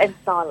parents and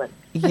silent.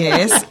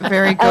 Yes,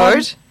 very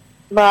good.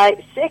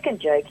 My second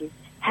joke is,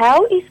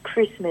 how is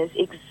Christmas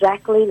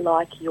exactly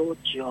like your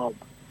job?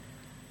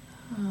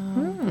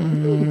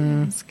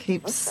 This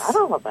keeps What's that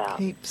all about?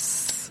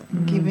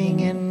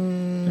 giving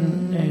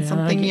and Yeah,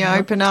 something you I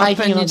open up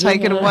taking and you and take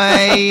it giving.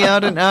 away. I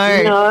don't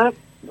know. No.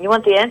 You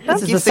want the answer?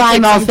 This is You the think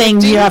same it's old thing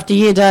convicting? year after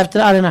year, day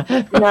after. I don't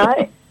know.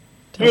 No.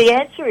 The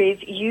answer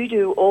is you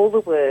do all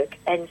the work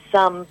and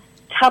some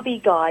tubby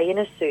guy in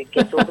a suit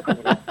gets all the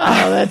credit.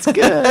 Oh, that's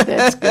good.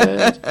 That's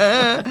good.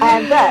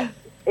 And that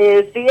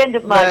is the end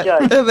of my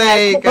joke.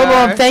 There you go.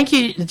 Well, thank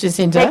you,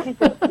 Jacinta.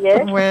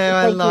 Yeah. Well,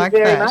 I Thank like you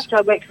very that. much.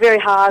 I worked very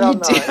hard on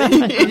those.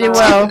 You did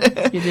well.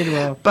 You did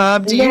well.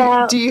 Barb, do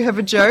you have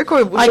a joke?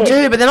 Or I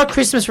do, but they're not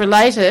Christmas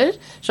related.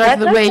 Joke of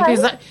the That's week. okay.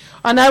 Because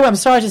I know, I'm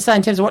sorry to say,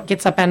 in terms of what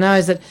gets up our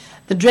nose, that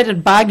the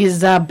dreaded bug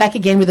is back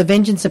again with a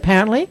vengeance,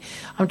 apparently.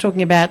 I'm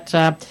talking about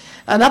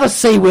another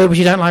C word, which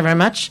you don't like very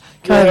much,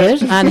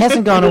 COVID, and it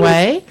hasn't gone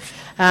away.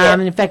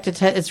 In fact,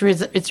 it's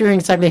rearing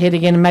its ugly head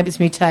again, and maybe it's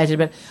mutated,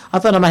 but I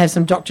thought I might have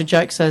some doctor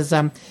jokes as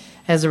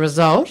a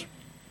result.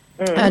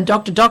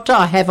 Doctor,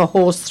 I have a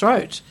hoarse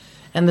throat.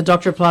 And the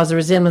doctor replies, the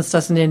resemblance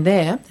doesn't end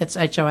there. That's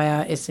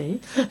Hoarse.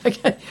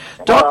 Okay.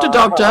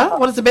 Doctor,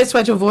 what is the best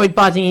way to avoid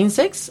biting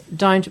insects?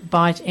 Don't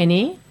bite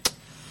any.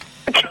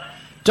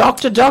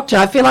 Doctor,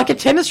 I feel like a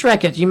tennis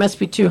racket. You must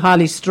be too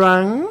highly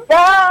strung.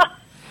 Ah!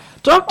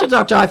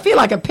 Doctor, I feel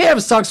like a pair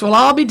of socks. Well,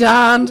 I'll be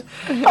darned.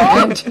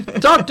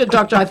 And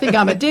Doctor, I think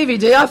I'm a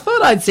DVD. I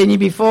thought I'd seen you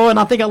before, and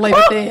I think I'll leave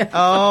it there.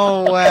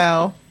 Oh,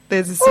 wow.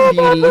 There's some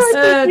beauties.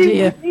 Oh,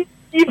 dear.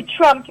 You've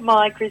trumped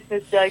my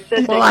Christmas jokes.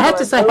 That's Well, I have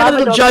to say, I excellent. have a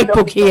little joke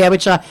book here,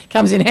 which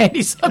comes in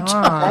handy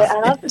sometimes.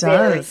 Oh, it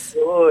does.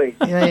 Good.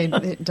 Yeah,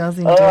 it does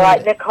indeed. All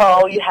right,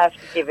 Nicole, you have to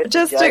give it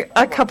Just a joke.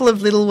 a couple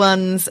of little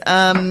ones,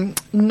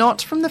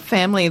 not from the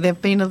family.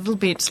 They've been a little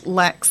bit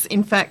lax.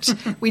 In fact,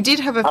 we did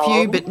have a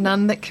few, but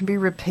none that can be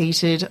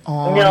repeated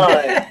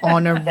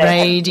on a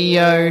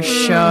radio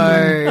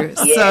show.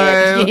 Yeah.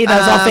 So You hear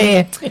those off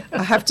air.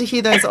 I have to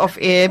hear those off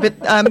air.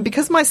 But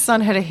because my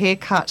son had a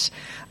haircut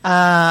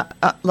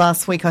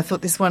last week, I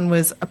thought this one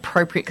was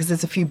appropriate because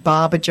there's a few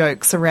barber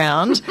jokes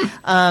around,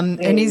 and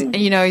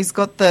he's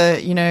got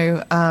the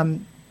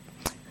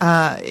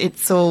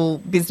it's all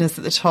business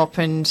at the top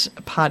and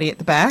party at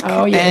the back.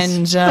 Oh,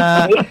 yes.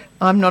 And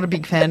I'm not a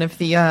big fan of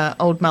the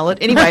old mullet.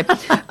 Anyway,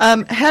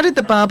 how did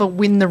the barber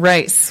win the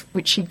race?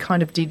 Which he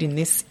kind of did in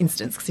this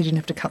instance because he didn't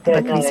have to cut the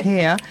back of his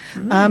hair.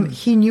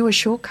 He knew a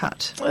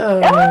shortcut.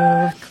 Oh,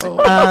 of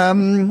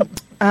course.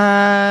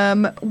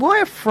 Why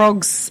are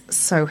frogs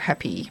so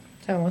happy?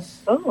 Tell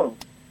us. Oh.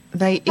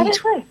 They How eat.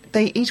 do they?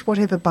 They eat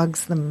whatever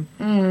bugs them.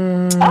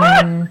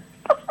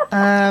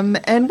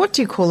 And what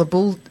do you call a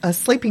bull? A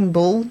sleeping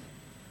bull?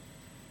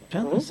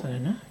 Tell us, I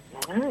don't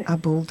know. A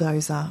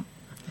bulldozer.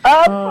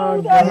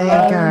 Oh, There you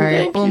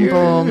go. Thank Boom, you.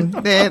 boom.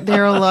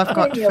 They're all I've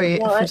got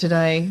for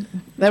today.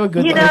 They were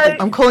good. You ones. know,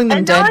 I'm calling them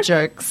a dad nice-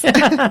 jokes.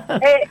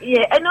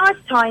 yeah, a nice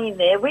tie-in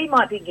there. We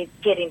might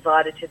get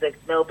invited to the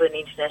Melbourne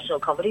International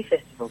Comedy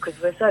Festival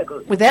because we're so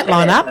good. With that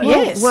lineup,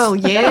 yes. Well,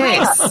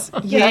 yes, You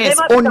know, there yes,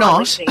 might be or some not.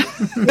 listening.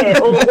 Yeah,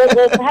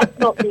 or perhaps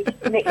not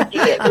next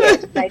year. Yeah,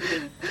 maybe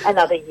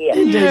another year.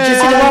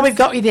 Just while we've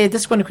got you there,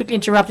 just want to quickly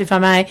interrupt, if I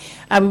may.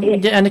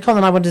 Nicole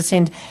and I wanted to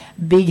send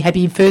big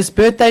happy first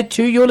birthday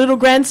to your little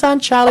grandson,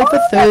 Charlie, for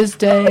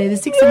Thursday, the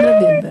 6th of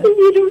November.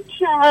 Little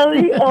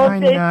Charlie. Oh, I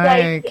know.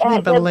 Thursday, Can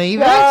you believe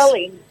it?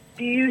 darling,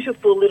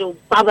 beautiful little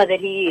bubba that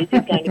he is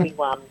going to be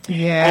one.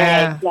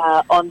 Yeah.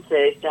 And on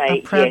Thursday.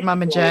 A proud yes,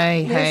 Mama yes.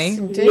 J, hey?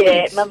 Indeed.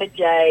 Yeah, Mama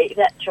J,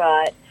 that's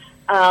right.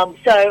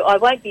 So I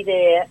won't be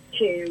there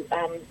to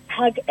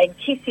hug and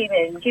kiss him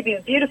and give him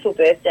a beautiful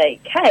birthday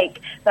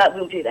cake, but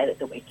we'll do that at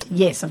the weekend.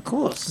 Yes, of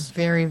course.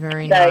 Very,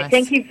 very So nice.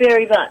 thank you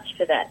very much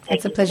for that.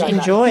 It's a Thank pleasure.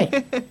 you so much.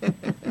 Enjoy.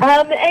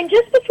 And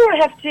just before I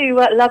have to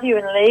love you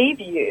and leave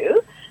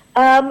you,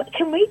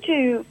 can we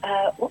do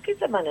what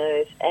gets up my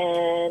nose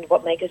and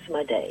what makes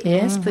my day?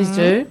 Yes, please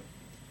do.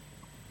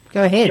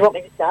 Go ahead. Do you want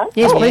me to start?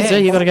 Yes, Oh, please yes.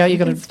 do. You've got to go. You've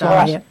got to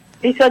start. Yeah.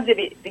 This one's a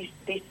bit.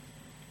 This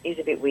is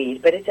a bit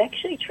weird, but it's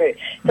actually true.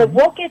 So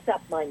what gets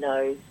up my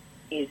nose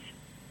is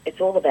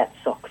it's all about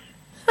socks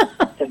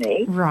for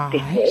me Right.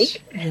 this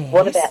week. Yes.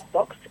 What about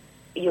socks?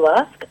 You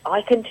ask.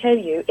 I can tell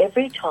you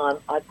every time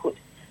I put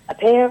a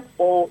pair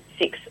or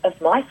 6 of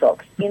my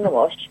socks in the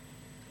wash,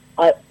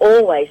 I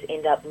always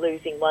end up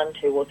losing 1,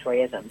 2, or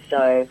 3 of them.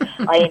 So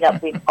I end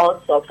up with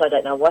odd socks. I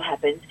don't know what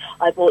happens.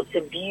 I bought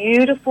some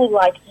beautiful,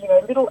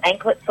 little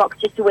anklet socks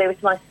just to wear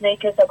with my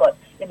sneakers. I've got,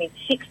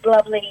 6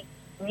 lovely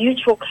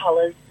neutral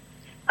colours.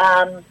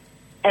 And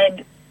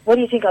what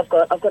do you think I've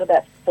got? I've got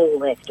about 4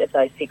 left of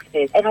those 6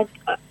 pairs. And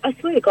I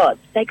swear to God,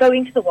 they go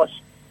into the wash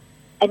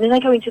and then they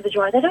go into the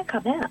dryer. They don't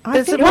come out. I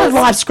It's think one of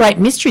life's great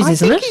mysteries, I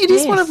isn't think it? it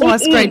is one of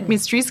life's It great is.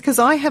 mysteries because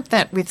I have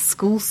that with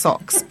school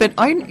socks, but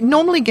I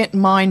normally get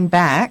mine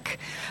back.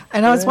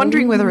 And I was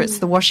wondering whether it's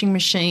the washing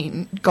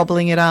machine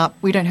gobbling it up.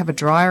 We don't have a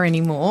dryer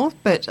anymore,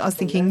 but I was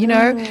thinking,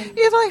 are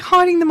they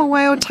hiding them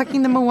away or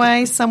tucking them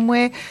away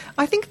somewhere?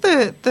 I think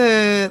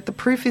the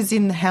proof is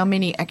in how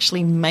many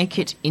actually make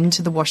it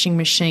into the washing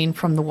machine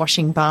from the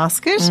washing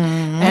basket.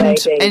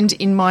 Maybe. And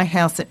in my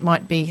house, it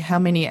might be how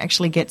many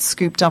actually get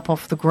scooped up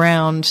off the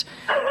ground.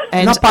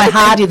 And, Not by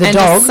Hardy the and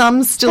dog.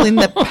 some still in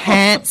the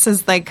pants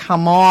as they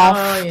come off.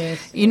 Oh,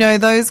 yes.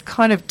 Those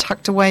kind of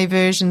tucked away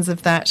versions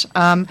of that.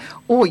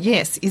 Or,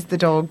 yes, is the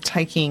dog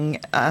taking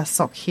a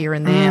sock here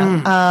and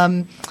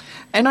there?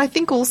 And I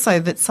think also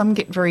that some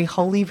get very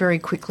holy very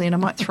quickly, and I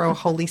might throw a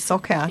holy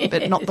sock out,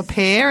 but not the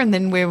pair, and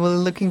then we're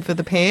looking for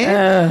the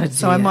pair. Oh,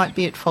 so I dear. might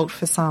be at fault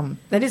for some.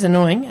 That is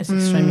annoying. It's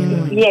extremely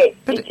annoying. Yes,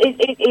 But it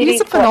It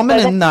is a quite-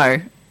 phenomenon,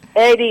 though.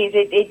 It is.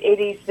 It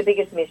is the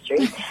biggest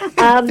mystery.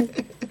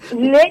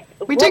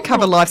 We do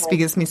cover life's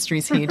biggest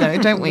mysteries here, though,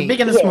 don't we? Big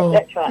and the Yeah, small.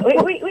 that's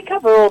right. We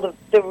cover all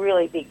the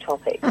really big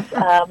topics,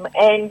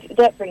 and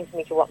that brings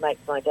me to what makes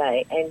my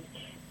day. And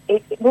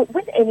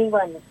when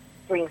anyone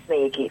brings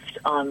me a gift,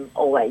 I'm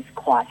always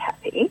quite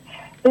happy.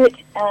 But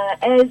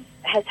as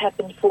has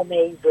happened for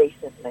me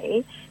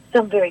recently,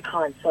 some very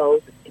kind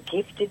souls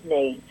gifted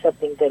me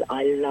something that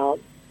I love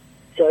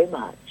so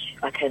much,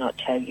 I cannot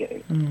tell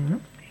you. Mm-hmm.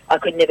 I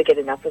could never get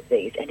enough of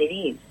these, and it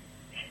is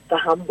the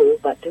humble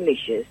but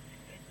delicious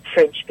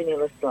French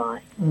vanilla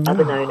slice,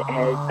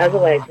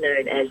 otherwise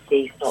known as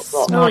the snot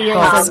box. Oh,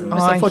 yes.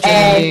 I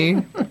unfortunately. hear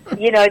you.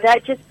 You know,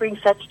 that just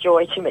brings such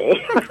joy to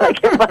me. I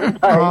get one of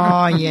those.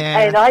 Oh, yeah.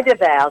 And I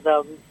devour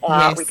them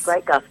Yes. with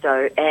great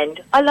gusto, and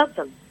I love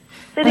them.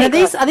 So And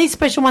they're are these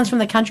special ones from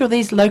the country, or are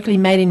these locally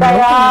made in They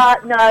Melbourne? are,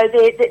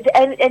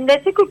 no, and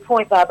that's a good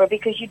point, Barbara,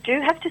 because you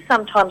do have to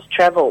sometimes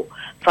travel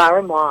far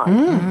and wide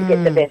to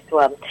get the best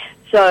one.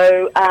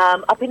 So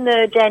up in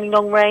the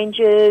Dandenong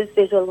Ranges,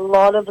 there's a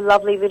lot of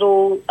lovely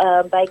little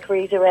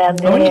bakeries around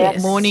there.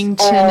 yes.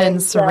 Mornington and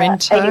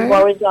Sorrento. And in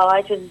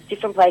Warrandyte and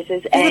different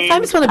places. Is the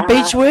famous one at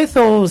Beechworth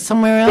or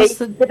somewhere else?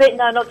 No,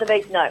 not the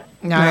beach, no.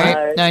 No.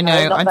 not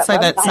I'd that say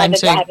one. that's I same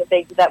too. haven't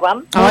been to that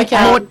one. Oh,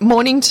 okay.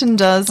 Mornington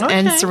does,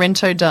 and Okay.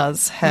 Sorrento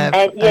does have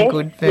And a yes,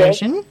 good yes.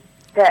 version.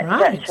 Right.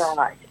 That's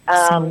right.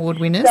 Some award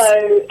winners.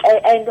 So,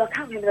 and I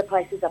can't remember the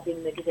places up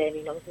in the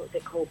Dandenong, what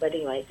they're called, but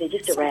anyway, they're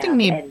just Something around,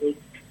 near- and they're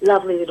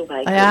lovely little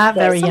bakeries. They are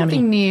very So- yummy.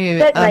 Something near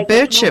That makes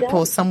it Birchip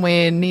more or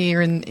somewhere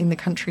near in the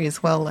country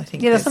as well, I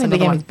think. Yeah, there's something another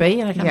began one. with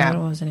B, and I can't Yeah. remember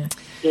what it was anyway.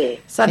 Yeah.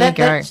 So There that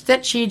you go.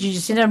 that cheered you,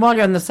 Jacinta. And while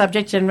you're on the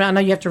subject, and I know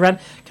you have to run,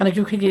 can I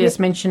quickly just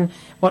mention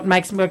what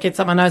gets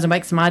up my nose and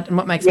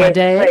what makes my Yes,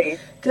 day? please.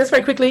 Just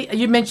very quickly,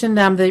 you mentioned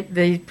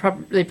the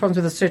problems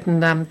with a certain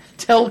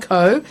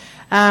telco.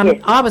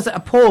 Yes. I was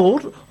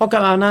appalled, what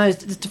got my nose,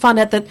 to find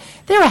out that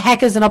there are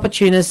hackers and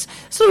opportunists,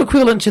 sort of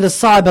equivalent to the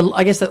cyber,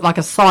 I guess like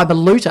a cyber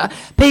looter,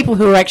 people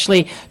who are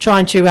actually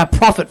trying to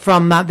profit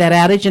from that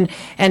outage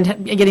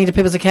and getting into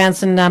people's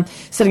accounts and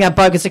setting up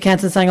bogus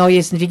accounts and saying, oh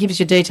yes, and if you give us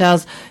your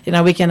details,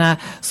 we can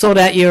sort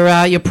out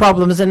your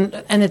problems, and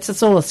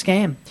it's all a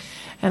scam.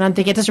 And I'm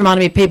thinking, it just reminded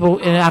me of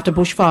people after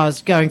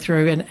bushfires going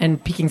through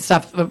and picking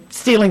stuff,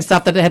 stealing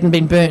stuff that hadn't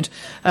been burnt.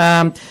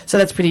 So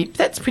that's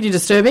pretty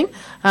disturbing.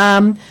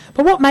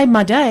 But what made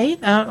my day,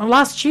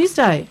 last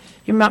Tuesday,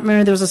 you might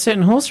remember there was a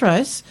certain horse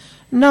race.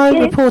 No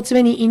reports of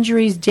any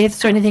injuries,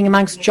 deaths or anything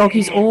amongst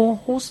jockeys or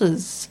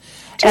horses.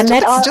 And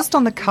that's just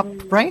on the cup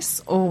race,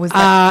 or was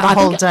that the I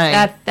whole think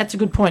day? That's a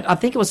good point. I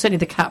think it was certainly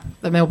the Cup,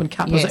 the Melbourne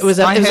Cup. Yes,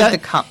 I heard the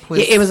Cup was...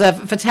 It was a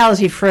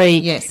fatality-free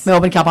Yes.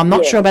 Melbourne Cup. I'm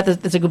not sure about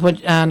that's a good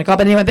point, Nicole.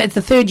 But anyway, but it's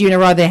the third year in a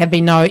row there have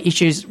been no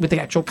issues with the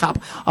actual Cup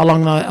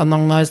along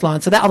those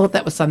lines. So I thought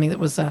that was something that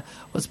was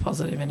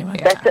positive anyway.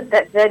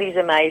 That is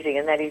amazing,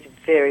 and that is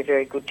very,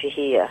 very good to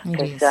hear, It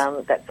because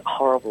is. that's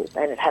horrible,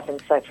 and it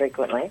happens so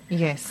frequently.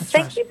 Yes.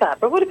 Thank you,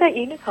 Barbara. What about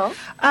you, Nicole?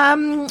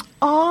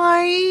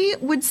 I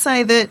would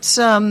say that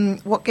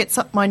what gets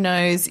up my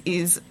nose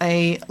is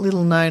a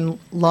little-known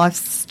life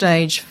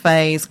stage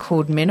phase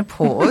called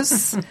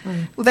menopause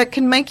that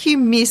can make you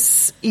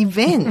miss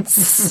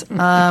events,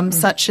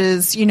 such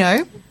as,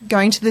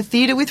 going to the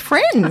theatre with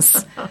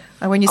friends.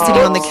 When you're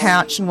sitting on the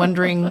couch and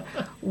wondering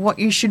what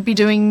you should be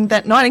doing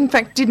that night. In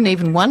fact, didn't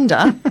even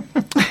wonder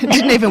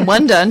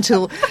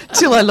until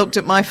I looked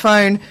at my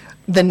phone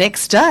the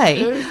next day.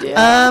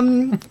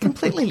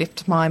 Completely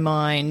left my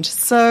mind.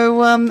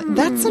 So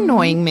that's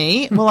annoying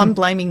me. Well, I'm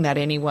blaming that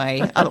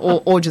anyway,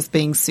 or just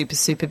being super,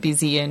 super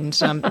busy and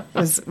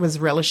was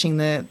relishing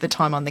the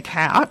time on the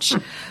couch.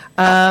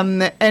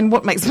 And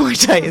what makes my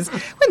day is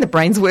when the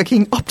brain's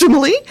working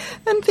optimally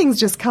and things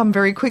just come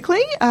very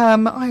quickly.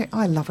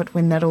 I love it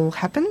when that all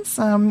happens,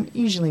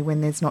 usually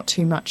when there's not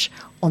too much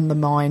on the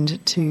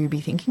mind to be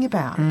thinking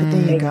about. But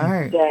there you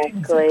go.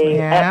 Exactly.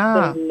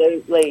 Yeah.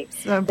 Absolutely.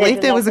 So I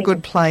believe there was a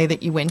good play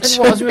that you went It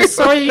to. was. We're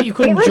sorry you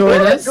couldn't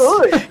join us.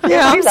 Good.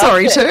 Yeah, I'm We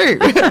sorry loved it.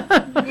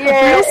 too.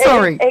 Yeah, Real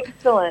sorry.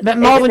 Excellent. But It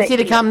Melbourne was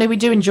Theatre excellent. Company, we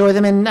do enjoy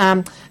them,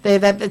 and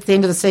they're at the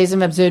end of the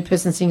season. Absurd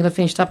Person Singular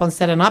finished up on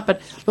Saturday night,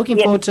 but looking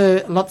Yep. forward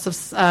to lots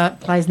of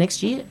plays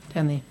next year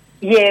down there.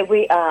 Yeah,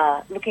 we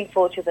are looking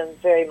forward to them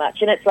very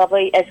much, and it's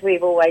lovely, as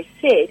we've always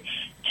said,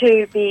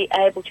 to be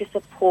able to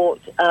support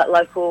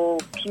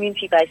local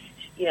community-based,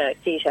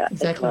 theatre as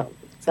Exactly. well.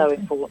 It's so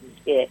important.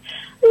 Yeah,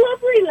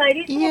 lovely,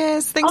 ladies.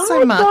 Yes, thanks I've so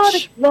got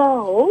much. to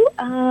go.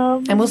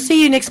 And we'll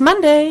see you next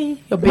Monday.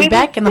 You'll be we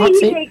back in the will hot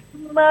see you seat.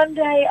 next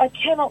Monday. I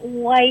cannot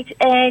wait.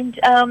 And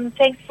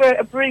thanks for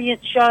a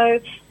brilliant show.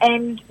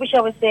 And wish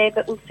I was there,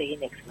 but we'll see you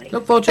next week.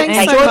 Look forward to it. Thanks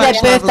And so enjoy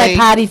much, that birthday lovely.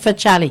 party for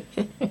Charlie.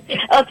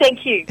 Oh,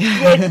 thank you.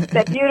 Yes,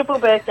 that beautiful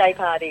birthday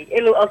party.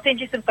 Look, I'll send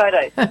you some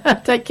photos.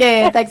 Take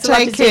care. Thanks so much.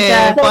 Take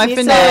care. Jacinta. Bye See you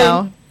for soon.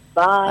 now.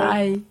 Bye.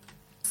 Bye.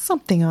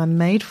 Something I'm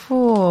Made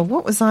For.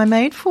 What was I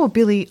Made For?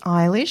 Billie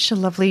Eilish, a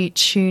lovely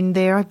tune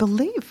there, I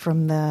believe,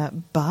 from the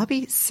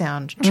Barbie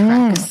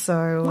soundtrack. So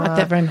I like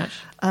that very much.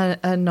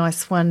 A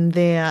nice one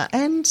there.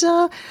 And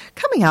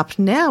coming up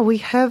now, we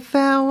have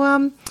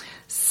our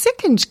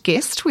second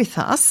guest with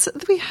us.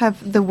 We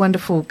have the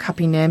wonderful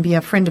Cuppy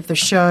Nambia, friend of the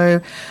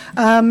show,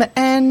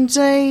 and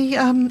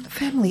a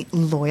family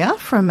lawyer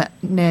from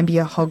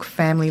Nambia Hogg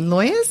Family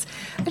Lawyers.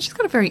 And she's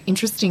got a very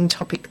interesting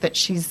topic that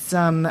she's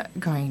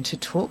going to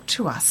talk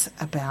to us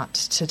about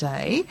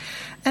today.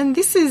 And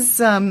this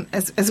is,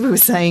 as we were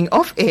saying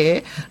off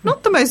air,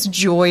 not the most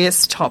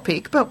joyous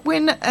topic, but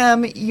when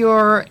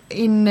you're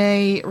in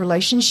a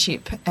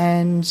relationship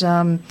and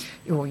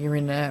or you're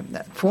in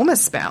a former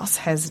spouse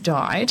has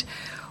died,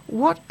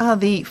 what are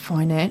the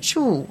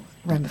financial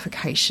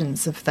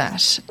ramifications of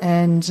that?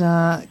 And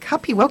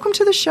Cuppy, welcome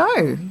to the show.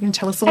 You're going to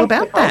tell us all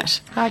about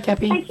that. Hi,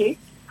 Cuppy. Thank you.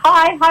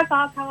 Hi,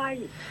 Barb. How are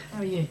you? How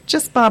are you?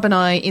 Just Barb and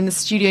I in the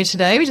studio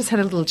today. We just had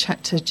a little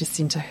chat to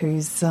Jacinta,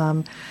 who's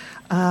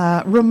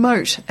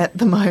remote at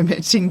the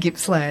moment in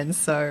Gippsland.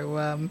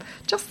 So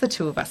just the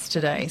two of us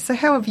today. So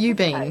how have you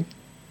been? Okay.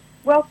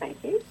 Well,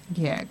 thank you.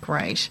 Yeah,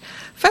 great.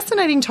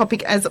 Fascinating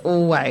topic as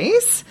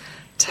always.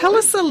 Tell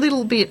us a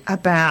little bit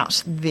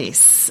about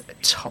this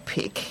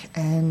topic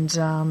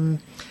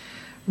and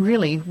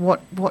really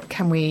what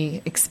can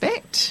we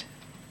expect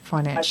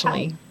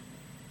financially?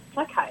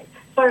 Okay.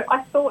 So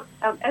I thought,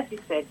 as you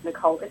said,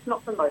 Nicole, it's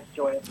not the most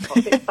joyous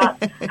topic, but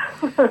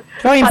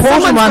very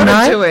important someone's one,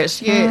 got to though. do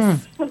it,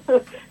 yes.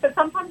 but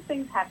sometimes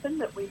things happen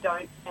that we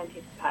don't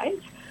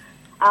anticipate,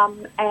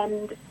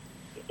 and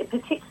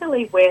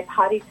particularly where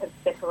parties have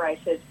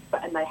separated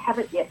and they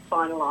haven't yet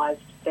finalised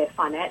their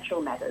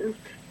financial matters,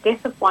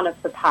 death of one of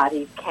the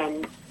parties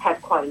can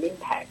have quite an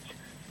impact.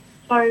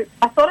 So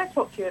I thought I'd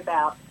talk to you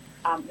about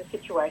the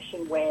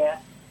situation where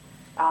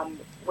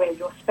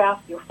your spouse,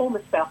 your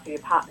former spouse or your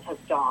partner has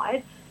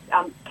died.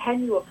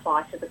 Can you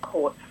apply to the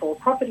court for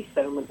property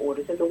settlement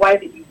orders in the way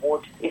that you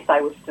would if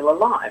they were still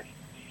alive?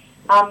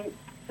 So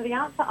the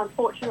answer,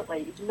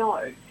 unfortunately, is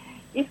no.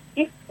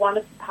 If one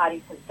of the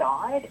parties has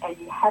died and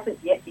you haven't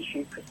yet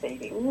issued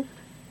proceedings,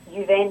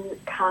 you then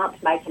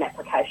can't make an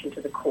application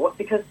to the court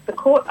because the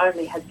court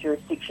only has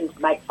jurisdiction to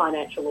make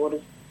financial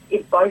orders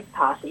if both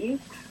parties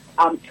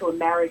to a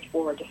marriage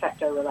or a de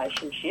facto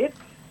relationship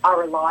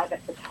are alive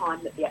at the time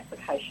that the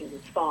application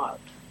was filed.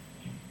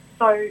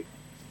 So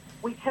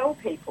we tell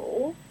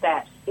people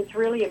that it's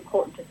really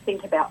important to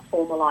think about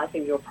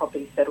formalising your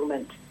property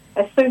settlement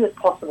as soon as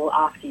possible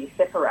after you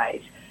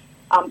separate,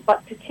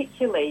 but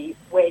particularly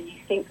when you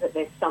think that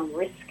there's some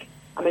risk.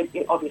 I mean,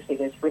 obviously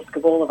there's risk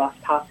of all of us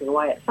passing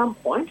away at some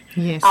point.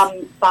 Yes.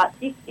 But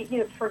if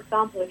for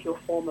example, if your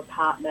former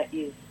partner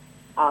is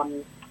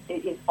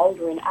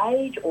older in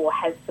age or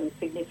has some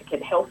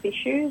significant health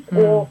issues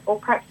or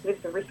perhaps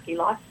lives a risky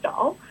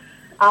lifestyle,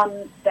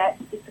 that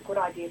it's a good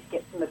idea to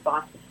get some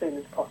advice as soon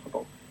as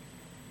possible.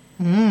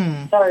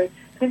 So,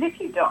 because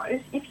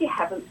if you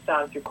haven't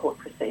started your court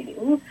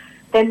proceedings,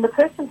 then the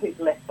person who's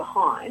left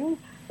behind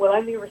will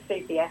only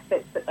receive the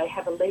assets that they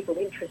have a legal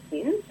interest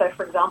in. So,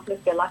 for example,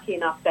 if they're lucky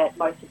enough that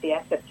most of the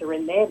assets are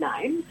in their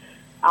name,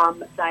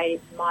 they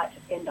might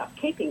end up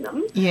keeping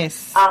them.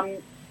 Yes.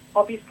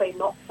 Obviously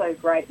not so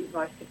great if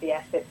most of the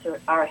assets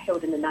are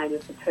held in the name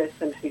of the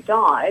person who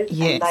dies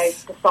and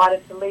they've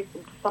decided to leave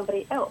them to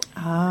somebody else.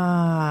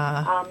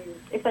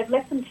 If they've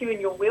left them to you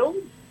in your will,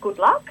 good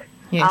luck.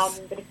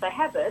 Yes. But if they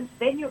haven't,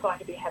 then you're going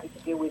to be having to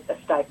deal with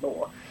estate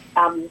law.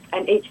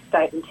 And each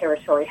state and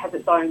territory has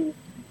its own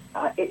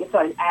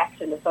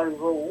act and its own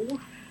rules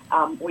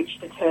which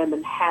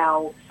determine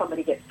how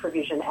somebody gets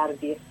provision out of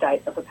the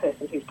estate of a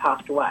person who's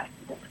passed away.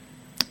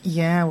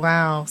 Yeah,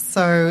 wow.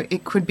 So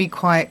it could be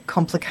quite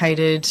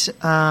complicated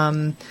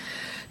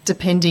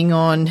depending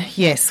on,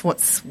 yes,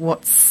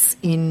 what's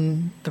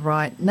in the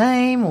right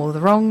name or the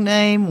wrong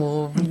name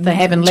or if they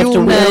haven't left a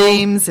dual will.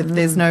 names, if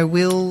there's no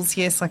wills.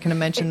 Yes, I can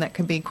imagine that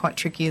can be quite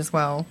tricky as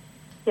well.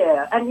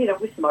 Yeah, and,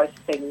 with most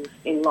things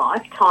in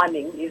life,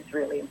 timing is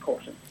really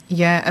important.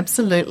 Yeah,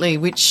 absolutely,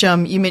 which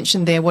you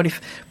mentioned there, what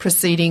if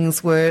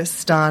proceedings were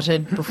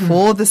started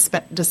before the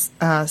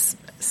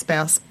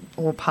spouse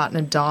or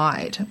partner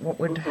died? What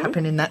would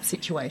happen in that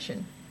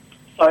situation?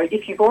 So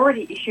if you've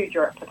already issued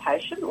your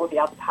application or the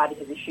other party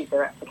has issued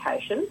their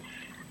application,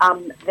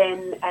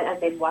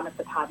 then one of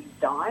the parties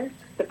dies,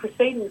 the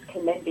proceedings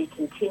can then be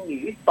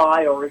continued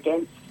by or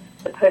against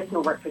the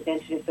personal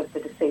representatives of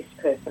the deceased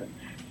person.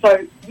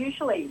 So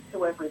usually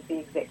whoever is the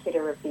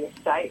executor of the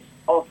estate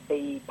of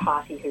the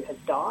party who has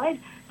died,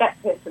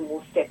 that person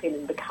will step in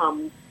and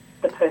become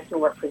the personal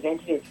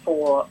representative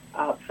for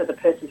the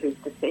person who's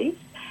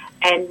deceased,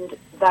 and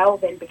they'll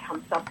then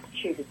become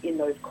substituted in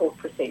those court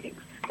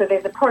proceedings. So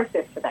there's a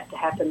process for that to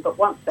happen, but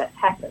once that's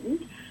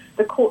happened,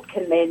 the court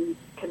can then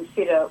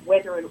consider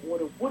whether an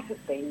order would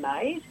have been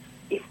made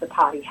if the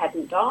party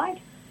hadn't died,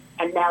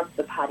 and now that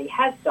the party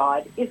has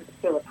died, is it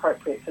still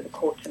appropriate for the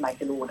court to make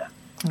an order?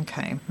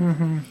 Okay.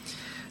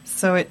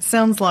 So it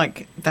sounds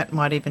like that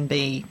might even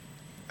be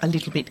a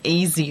little bit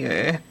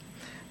easier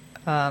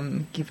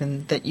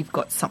given that you've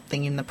got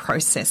something in the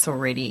process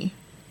already?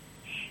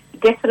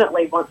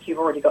 Definitely, once you've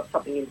already got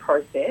something in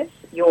process,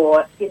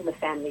 you're in the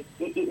family,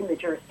 in the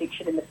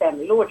jurisdiction, in the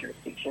family law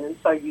jurisdiction, and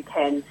so you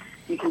can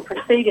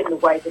proceed in the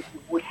way that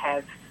you would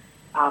have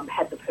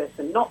had the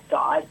person not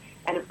died.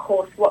 And of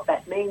course, what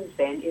that means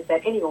then is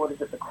that any orders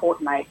that the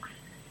court makes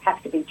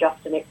have to be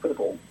just and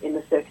equitable in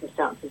the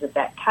circumstances of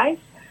that case,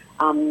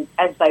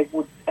 as they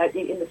would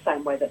in the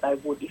same way that they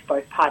would if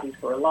both parties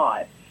were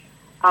alive.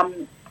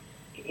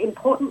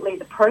 Importantly,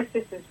 the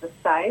process is the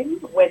same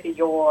whether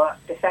you're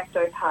de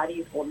facto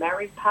parties or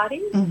married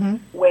parties,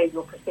 where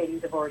your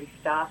proceedings have already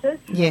started,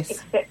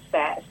 except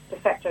that de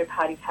facto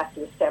parties have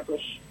to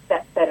establish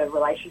that a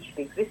relationship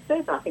existed,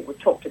 and I think we've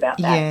talked about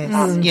that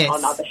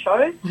on other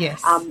shows,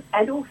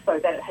 and also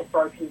that it had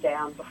broken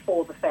down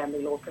before the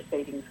family law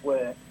proceedings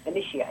were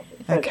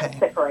initiated, so that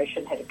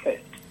separation had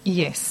occurred.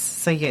 Yes,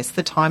 so yes,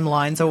 the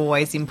timelines are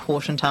always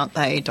important, aren't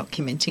they,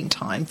 documenting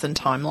times and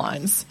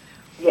timelines?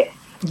 Yes.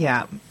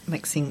 Yeah,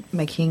 making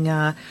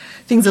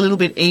things a little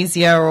bit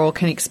easier, or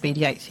can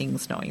expedite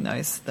things knowing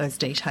those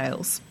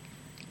details.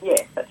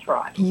 Yes, that's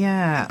right.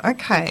 Yeah,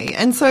 okay.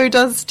 And so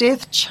does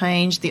death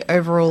change the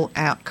overall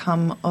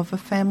outcome of a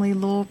family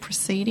law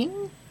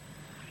proceeding?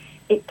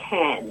 It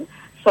can.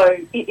 So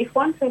if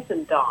one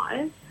person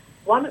dies,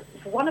 one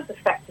of the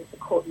factors the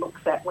court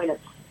looks at when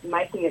it's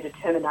making a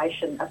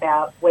determination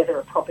about whether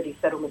a property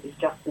settlement is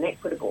just and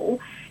equitable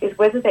is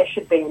whether there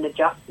should be an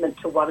adjustment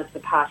to one of the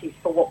parties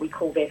for what we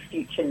call their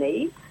future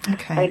needs.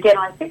 Okay. And again,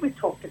 I think we've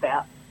talked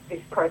about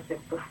this process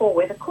before,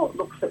 where the court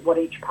looks at what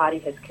each party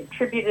has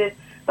contributed,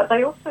 but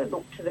they also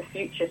look to the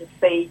future to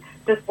see,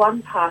 does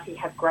one party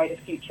have greater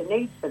future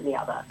needs than the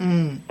other?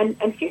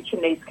 And future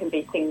needs can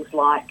be things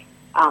like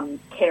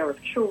care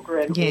of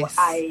children, or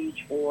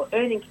age, or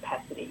earning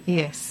capacity.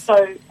 Yes.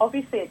 So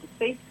obviously a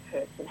deceased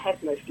person has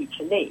no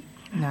future needs.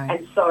 No.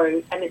 And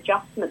so an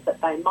adjustment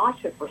that they might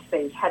have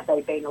received had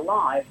they been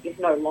alive is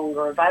no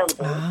longer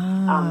available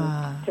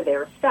to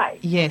their estate.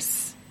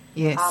 Yes,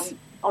 yes.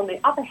 On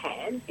the other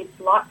hand, it's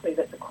likely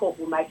that the court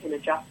will make an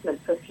adjustment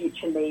for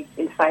future needs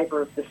in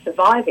favour of the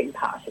surviving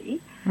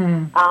party.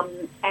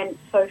 And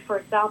so, for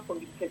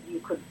example, you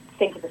could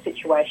think of a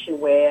situation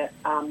where,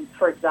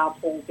 for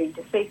example, the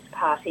deceased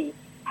party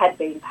had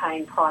been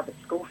paying private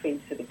school fees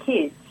for the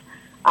kids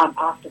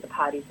after the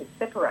parties had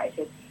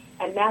separated,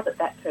 and now that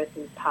that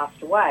person's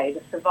passed away,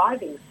 the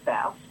surviving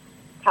spouse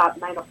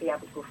may not be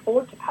able to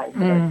afford to pay for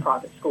those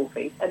private school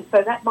fees, and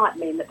so that might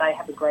mean that they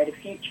have a greater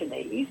future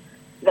need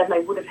than they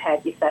would have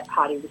had if that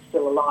party was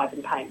still alive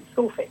and paying the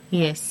school fees.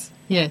 Yes,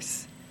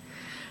 yes.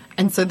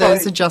 And so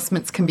those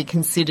adjustments can be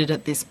considered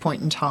at this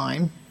point in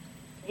time?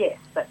 Yes,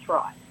 that's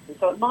right. And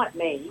so it might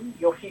mean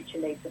your future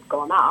needs have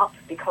gone up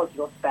because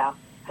your spouse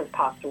has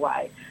passed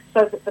away,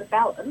 so that the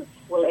balance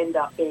will end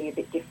up being a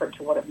bit different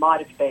to what it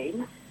might have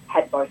been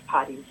had both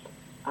parties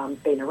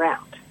been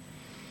around.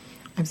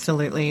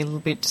 Absolutely. A little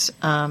bit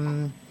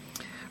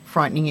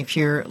frightening if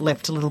you're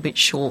left a little bit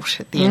short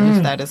at the end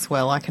of that as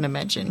well, I can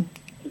imagine.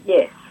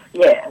 Yes,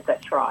 yeah,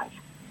 that's right.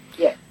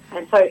 Yeah,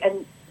 and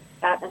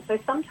so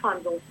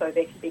sometimes also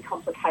there can be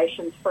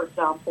complications, for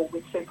example,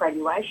 with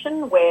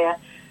superannuation, where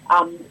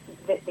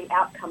the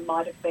outcome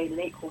might have been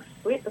an equal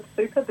split of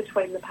super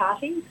between the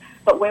parties,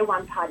 but where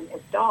one party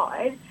has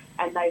died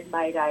and they've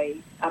made a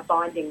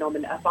binding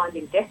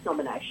death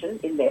nomination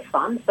in their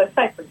fund. So,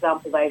 say for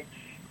example,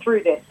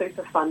 through their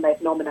super fund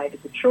they've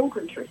nominated the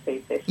children to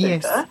receive their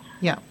super.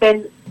 Yes.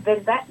 Then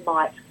that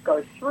might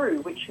go through,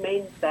 which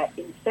means that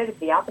instead of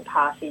the other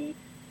party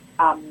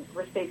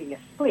receiving a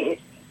split,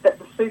 that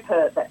the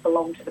super that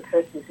belonged to the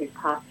person who's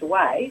passed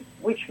away,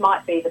 which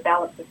might be the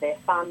balance of their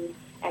funds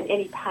and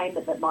any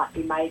payment that might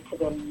be made to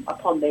them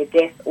upon their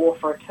death or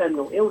for a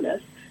terminal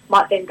illness,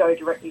 might then go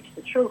directly to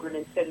the children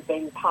instead of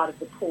being part of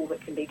the pool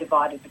that can be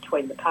divided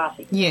between the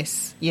parties.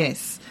 Yes,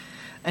 yes.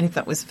 And if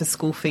that was for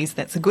school fees,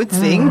 that's a good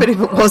thing. But if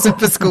it wasn't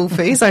for school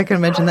fees, I can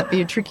imagine that'd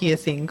be a trickier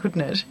thing,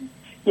 couldn't it?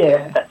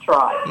 Yeah, that's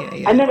right.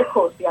 Yeah. And then, of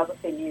course, the other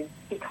thing is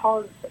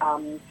because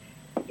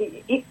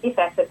if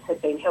assets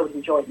had been held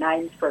in joint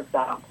names, for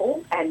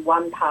example, and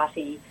one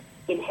party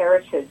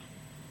inherited,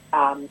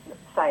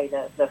 say,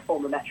 the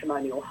former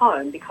matrimonial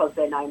home because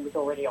their name was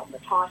already on the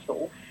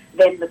title,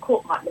 then the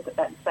court might look at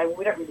that and say, well,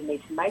 we don't really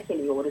need to make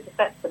any orders. If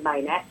that's the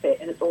main asset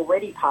and it's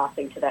already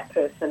passing to that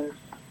person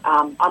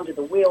under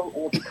the will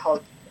or because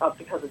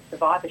of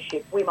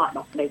survivorship, we might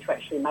not need to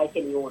actually make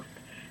any orders.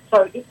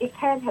 So the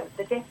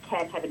death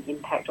can have an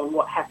impact on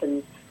what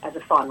happens as a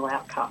final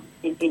outcome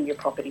in your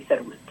property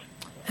settlement.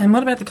 And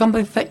what about the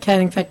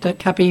complicating factor,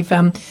 Cuppy, if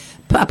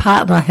a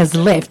partner has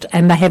left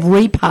and they have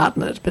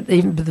repartnered, but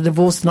the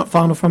divorce is not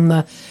final from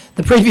the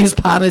previous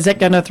partner, is that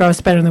going to throw a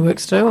spanner in the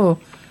works too? Or?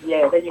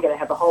 Yeah, then you're going to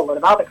have a whole lot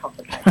of other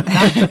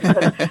complications.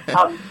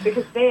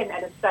 Because then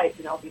an estate,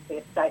 obviously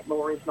estate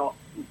law is not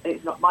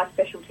my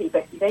specialty,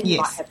 but then you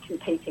might have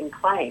competing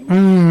claims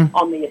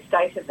on the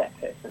estate of that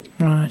person.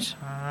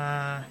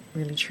 Right.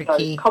 Really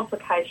tricky. So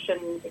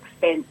complication,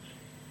 expense,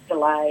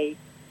 delay,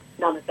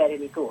 none of that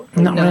any good.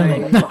 Not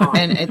really.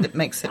 And it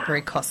makes it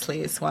very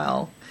costly as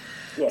well.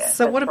 Yeah.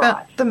 So what that's about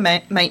right. the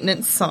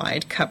maintenance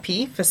side,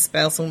 Cuppy, for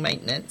spousal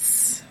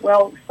maintenance?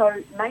 Well,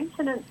 so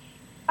maintenance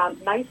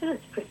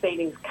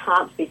proceedings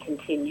can't be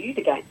continued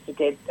against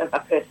a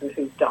person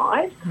who's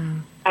died,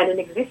 and an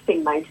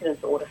existing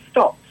maintenance order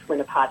stops when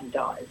a party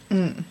dies.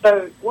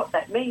 So what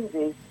that means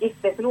is if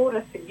there's an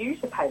order for you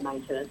to pay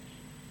maintenance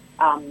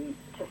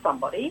to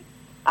somebody,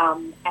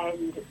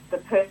 and the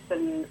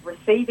person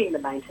receiving the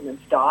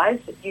maintenance dies,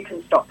 you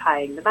can stop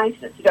paying the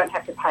maintenance. You don't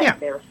have to pay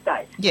their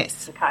estate.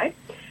 Yes. Okay?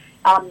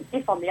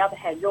 If, on the other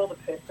hand, you're the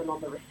person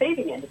on the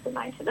receiving end of the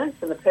maintenance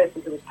and the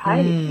person who is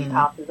paid if you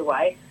passes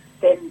away,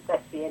 then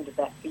that's the end of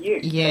that for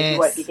you. Yes. So you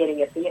won't be getting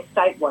it. The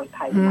estate won't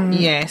pay the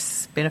maintenance.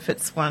 Yes,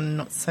 benefits one,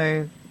 not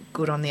so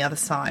good on the other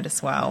side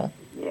as well.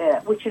 Yeah,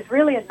 which is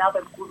really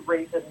another good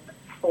reason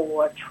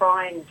for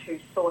trying to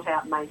sort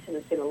out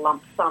maintenance in a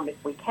lump sum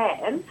if we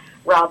can,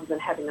 rather than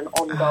having an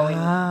ongoing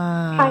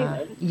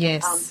payment.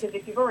 Yes. Because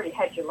if you've already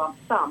had your lump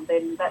sum,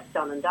 then that's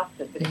done and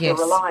dusted. But if Yes.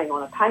 you're relying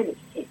on a payment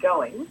to keep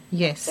going,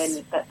 Yes.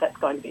 then that's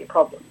going to be a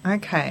problem.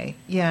 Okay,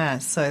 yeah,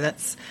 so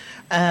that's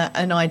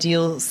an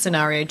ideal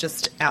scenario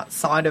just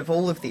outside of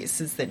all of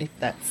this, is that if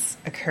that's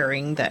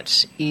occurring,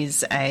 that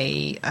is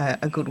a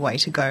good way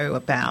to go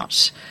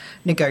about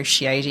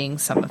negotiating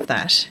some of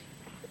that.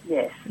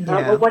 Yes.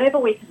 Yeah. Well, whatever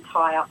we can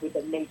tie up with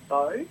a neat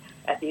bow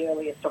at the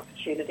earliest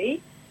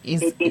opportunity,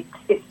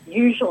 it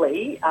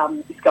usually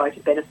is going to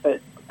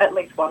benefit at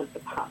least one of the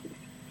parties.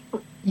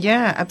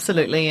 Yeah,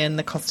 absolutely, and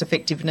the cost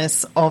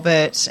effectiveness of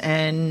it,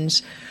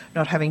 and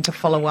not having to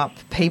follow up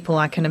people,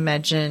 I can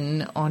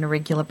imagine, on a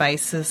regular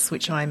basis,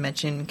 which I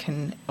imagine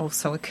can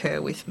also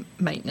occur with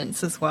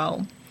maintenance as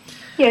well.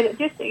 Yeah,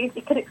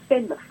 it can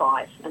extend the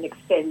fight and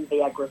extend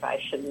the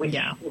aggravation, which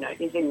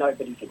is in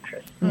nobody's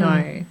interest.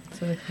 No.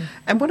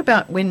 And what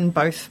about when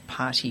both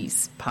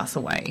parties pass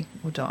away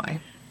or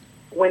die?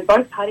 When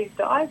both parties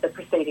die, the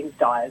proceedings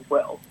die as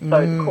well.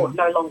 So the court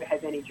no longer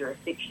has any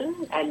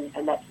jurisdiction,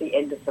 and that's the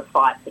end of the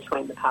fight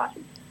between the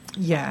parties.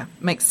 Yeah,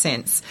 makes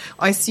sense.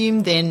 I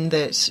assume then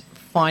that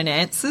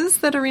finances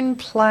that are in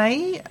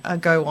play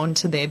go on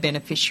to their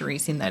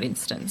beneficiaries in that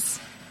instance.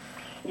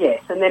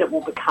 Yes, and then it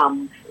will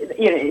become,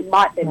 it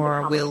might then Or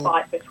a become a will.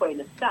 fight between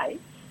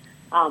estates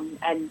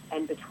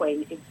and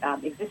between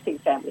existing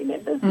family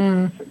members,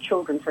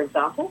 children, for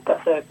example,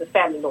 but the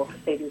family law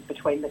proceedings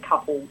between the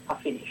couple are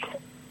finished.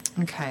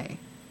 Okay,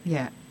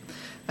 yeah,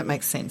 that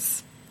makes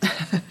sense.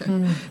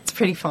 It's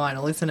pretty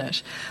final, isn't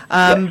it?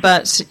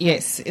 But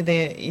yes,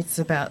 it's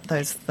about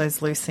those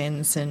loose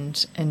ends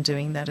and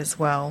doing that as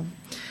well.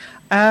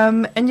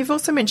 And you've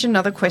also mentioned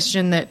another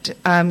question that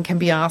can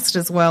be asked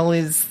as well,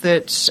 is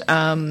that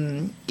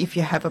if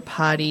you have a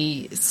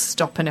party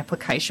stop an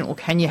application, or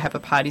can you have a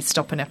party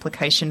stop an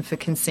application for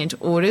consent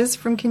orders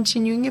from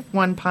continuing if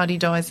one party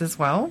dies as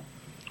well?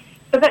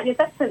 So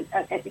that's an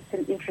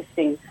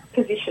interesting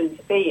position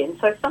to be in.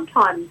 So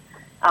sometimes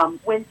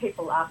when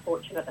people are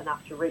fortunate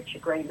enough to reach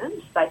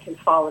agreement, they can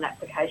file an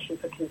application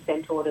for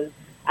consent orders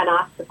and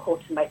ask the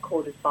court to make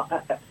orders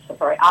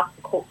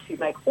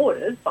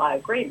by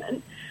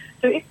agreement.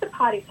 So if the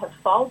parties have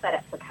filed that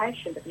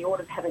application but the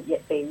orders haven't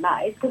yet been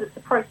made, because it's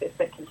a process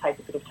that can take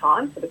a bit of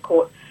time for the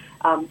court,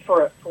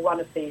 for one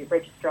of the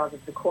registrars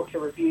of the court to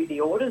review the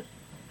orders,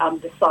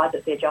 decide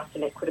that they're just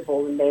and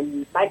equitable, and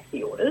then make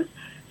the orders.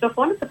 So if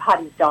one of the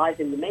parties dies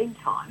in the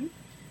meantime,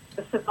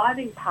 the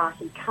surviving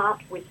party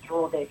can't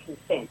withdraw their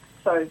consent.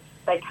 So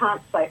they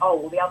can't say, oh,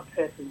 well, the other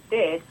person's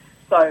dead,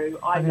 so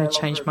I'm no longer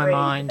change my agreeing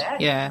to mind.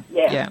 that.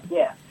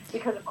 Yeah.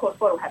 Because, of course,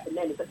 what will happen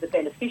then is that the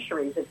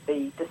beneficiaries of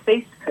the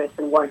deceased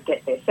person won't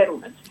get their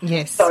settlement.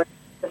 Yes. So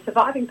the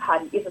surviving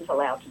party isn't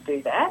allowed to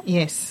do that.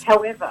 Yes.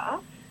 However,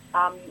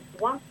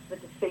 once the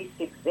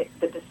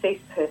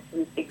deceased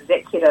person's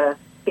executor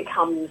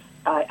becomes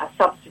a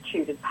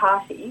substituted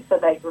party, so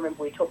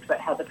remember we talked about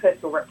how the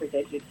personal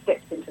representative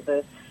steps into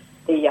the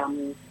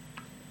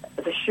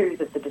shoes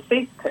of the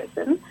deceased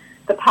person,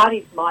 the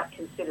parties might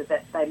consider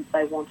that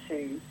they want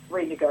to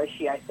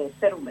renegotiate their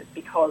settlement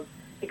because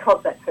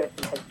that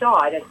person has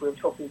died, as we were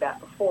talking about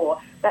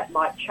before. That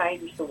might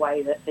change the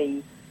way that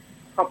the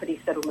property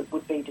settlement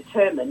would be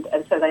determined,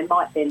 and so they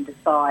might then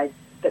decide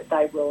that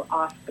they will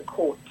ask the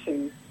court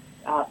to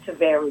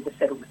vary the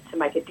settlement, to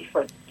make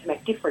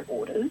different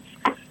orders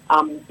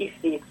if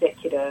the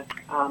executor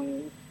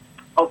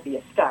of the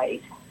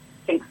estate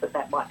thinks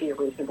that might be a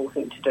reasonable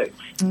thing to do.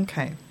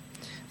 Okay.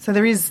 So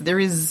there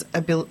is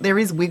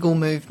wiggle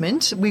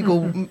movement,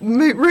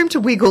 room to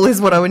wiggle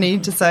is what I would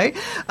need to say,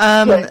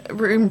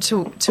 room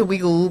to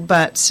wiggle.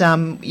 But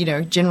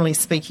generally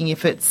speaking,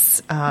 if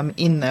it's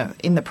in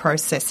the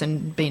process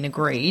and been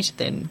agreed,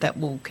 then that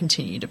will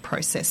continue to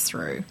process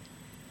through.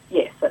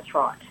 Yes, that's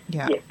right.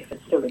 Yeah. Yes, if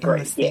it's still agreed.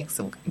 Unless the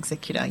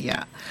executor,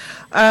 yeah.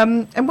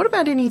 And what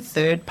about any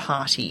third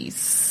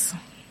parties?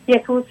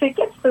 Yes, well, so it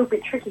gets a little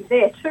bit tricky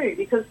there too,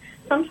 because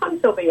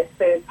sometimes there'll be a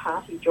third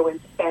party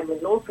joins family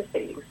law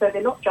proceedings. So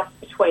they're not just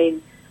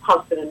between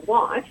husband and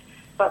wife,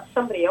 but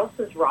somebody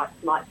else's rights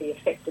might be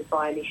affected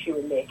by an issue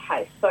in their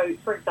case. So,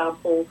 for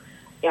example,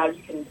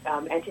 you can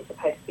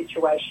anticipate a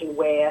situation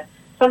where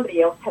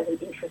somebody else has an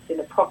interest in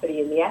a property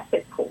in the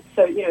asset pool.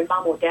 So,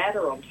 mum or dad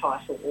are on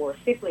title, or a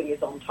sibling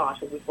is on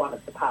title with one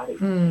of the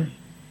parties.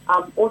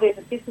 Or there's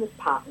a business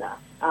partner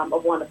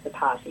of one of the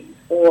parties,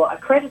 or a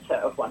creditor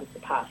of one of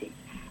the parties.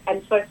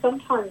 And so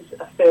sometimes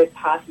a third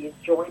party is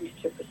joined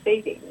to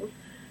proceedings,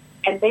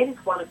 and then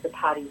if one of the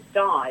parties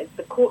dies,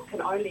 the court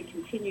can only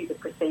continue the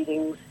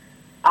proceedings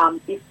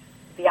if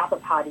the other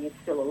party is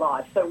still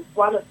alive. So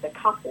one of the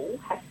couple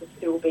has to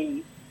still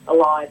be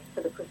alive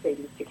for the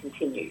proceedings to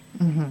continue.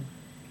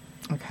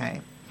 Mm-hmm.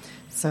 Okay.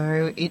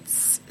 So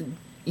it's,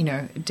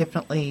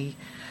 definitely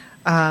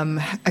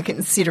a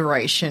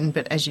consideration,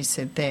 but as you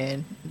said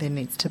there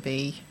needs to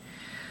be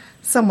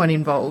someone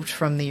involved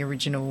from the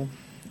original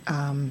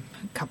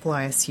couple,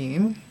 I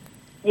assume.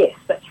 Yes,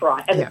 that's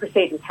right. And the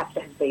proceedings have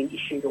to have been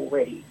issued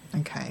already.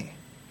 Okay.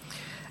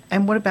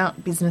 And what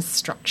about business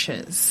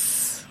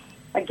structures?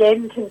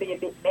 Again, can be a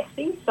bit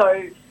messy.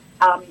 So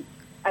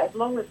as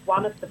long as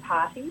one of the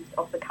parties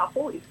of the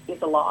couple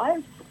is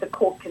alive, the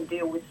court can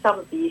deal with some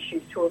of the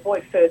issues to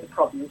avoid further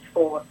problems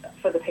for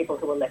the people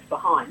who are left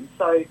behind.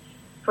 So,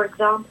 for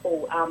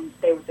example,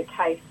 there was a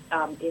case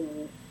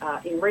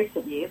in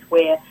recent years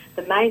where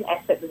the main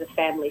asset was a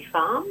family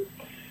farm.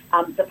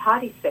 The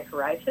parties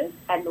separated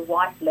and the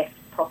wife left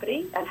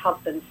property and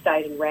husband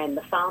stayed and ran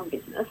the farm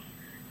business.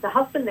 The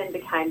husband then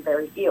became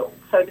very ill.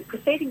 So the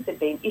proceedings had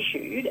been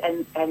issued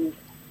and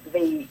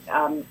the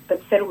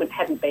settlement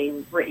hadn't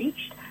been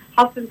reached.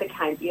 Husband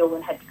became ill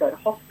and had to go to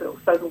hospital.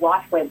 So the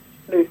wife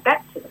moved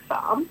back to the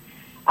farm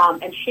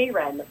and she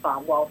ran the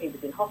farm while he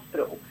was in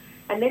hospital.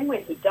 And then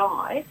when he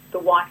died, the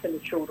wife and the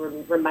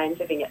children remained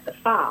living at the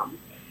farm.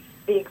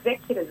 The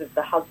executors of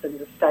the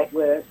husband's estate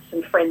were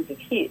some friends of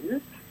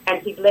his,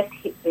 and he left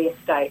the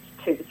estate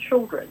to the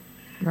children.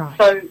 Right.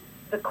 So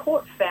the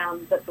court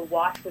found that the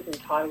wife was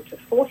entitled to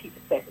 40%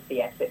 of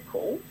the asset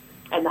pool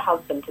and the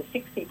husband to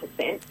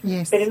 60%.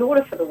 Yes. But in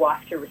order for the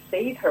wife to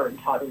receive her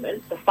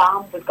entitlement, the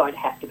farm was going to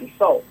have to be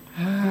sold.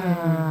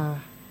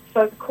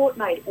 So the court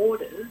made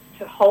orders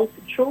to hold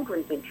the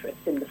children's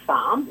interests in the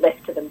farm,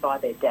 left to them by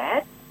their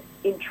dad,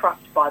 in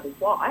trust by the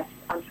wife,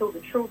 until the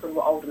children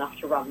were old enough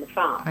to run the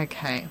farm.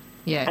 Okay,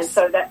 yes. And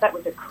so that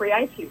was a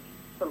creative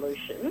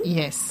solution,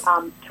 yes,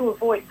 to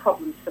avoid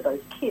problems for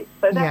those kids.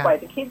 So that way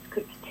the kids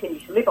could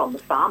continue to live on the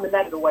farm, and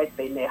that had always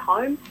been their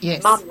home.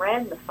 Yes. Mum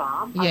ran the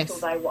farm Yes.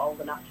 until they were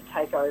old enough to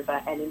take over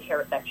and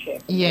inherit that share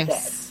from yes, their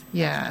dad.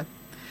 yeah.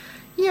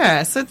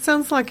 Yeah, so it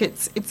sounds like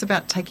it's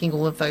about taking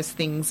all of those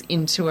things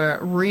into a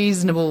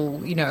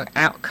reasonable,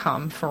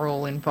 outcome for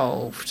all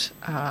involved.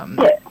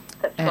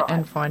 That's right.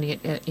 And finding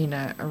it in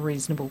a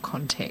reasonable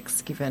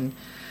context, given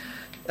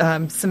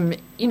some,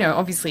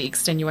 obviously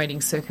extenuating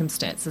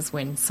circumstances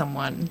when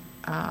someone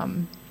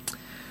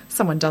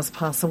does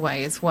pass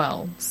away as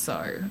well.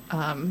 So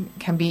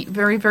can be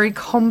very, very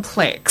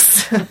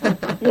complex.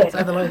 Yes.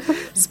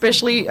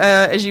 Especially,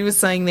 as you were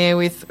saying there,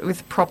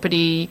 with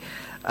property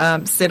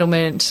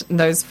settlement and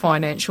those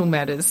financial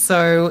matters.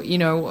 So,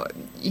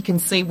 you can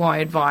see why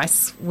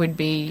advice would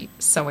be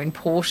so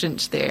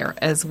important there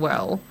as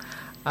well.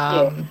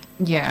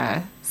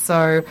 Yeah.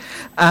 So,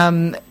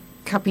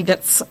 Cuppy,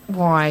 that's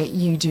why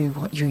you do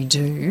what you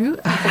do.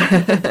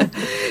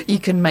 You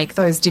can make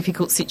those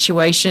difficult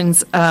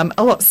situations a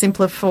lot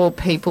simpler for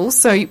people.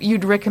 So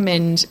you'd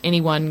recommend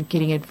anyone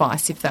getting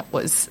advice if that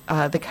was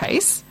the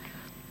case?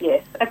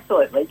 Yes,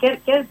 absolutely.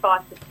 Get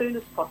advice as soon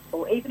as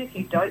possible, even if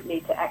you don't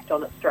need to act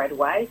on it straight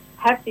away.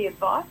 Have the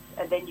advice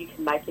and then you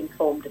can make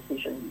informed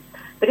decisions.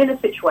 But in a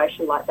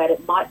situation like that,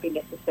 it might be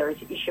necessary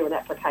to issue an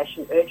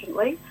application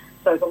urgently.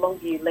 So the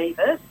longer you leave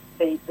it,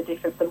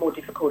 the more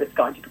difficult it's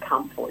going to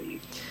become for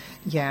you.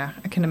 Yeah,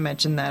 I can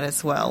imagine that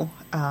as well.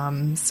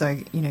 So,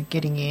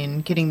 getting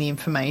the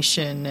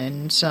information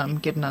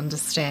and get an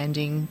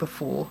understanding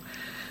before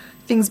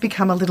things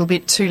become a little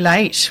bit too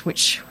late,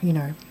 which,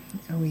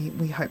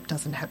 we hope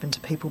doesn't happen to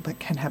people, but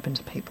can happen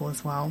to people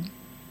as well.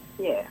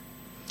 Yeah,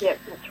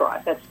 that's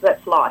right.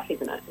 That's life,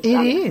 isn't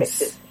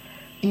it?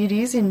 It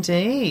is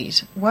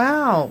indeed.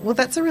 Wow. Well,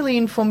 that's a really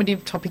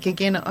informative topic.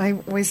 Again, I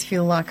always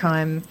feel like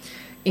I'm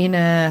in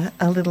a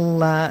little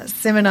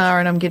seminar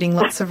and I'm getting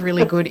lots of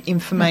really good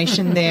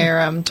information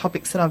there,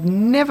 topics that I've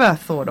never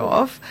thought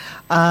of,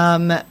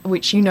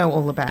 which you know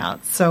all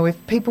about. So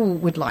if people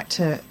would like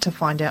to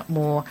find out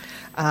more,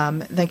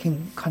 they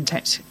can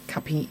contact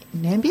Cuppy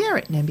Nambiar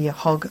at Nambiar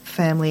Hogg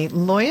Family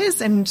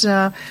Lawyers, and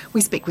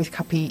we speak with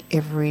Cuppy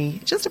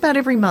just about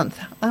every month,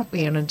 aren't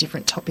we, on a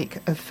different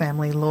topic of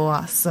family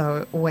law,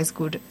 so always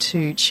good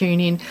to tune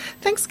in.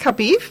 Thanks,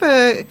 Cuppy,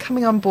 for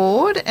coming on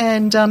board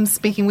and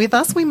speaking with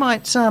us. We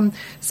might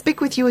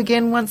speak with you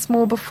again once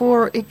more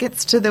before it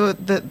gets to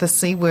the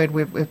C word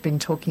we've been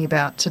talking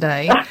about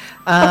today.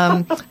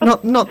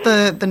 Not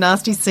the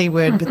nasty C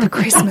word, but the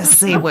Christmas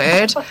C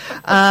word,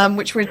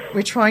 which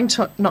we're trying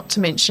not to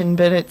mention,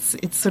 but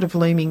it's sort of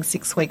looming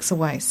 6 weeks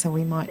away, so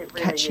we might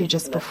really catch you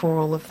just before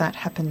all of that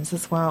happens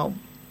as well.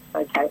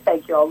 Okay,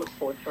 thank you. I'll look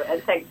forward to it.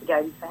 And thanks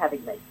again for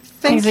having me.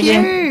 Thanks you.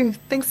 Again.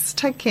 Thanks.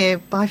 Take care.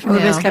 Bye for All now.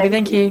 the best, Cuppy.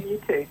 Thank you.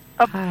 You too.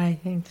 Bye.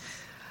 Thanks.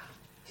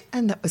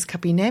 And that was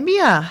Kapi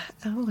Nambia.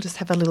 We'll just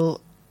have a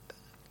little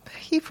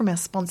hear from our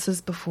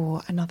sponsors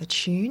before another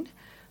tune.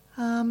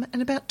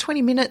 And about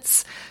 20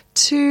 minutes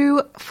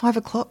to 5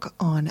 o'clock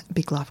on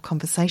Big Life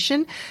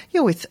Conversation.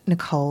 You're with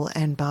Nicole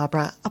and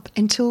Barbara up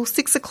until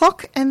 6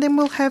 o'clock, and then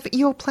we'll have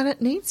Your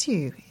Planet Needs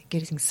You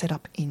getting set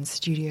up in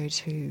Studio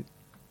 2.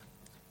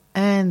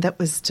 And that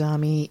was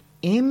Dami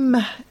Im,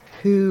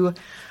 who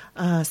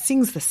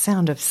sings The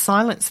Sound of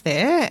Silence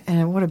there,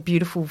 and what a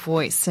beautiful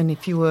voice. And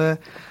if you were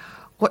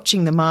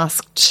watching The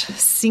Masked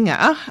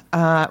Singer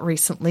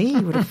recently,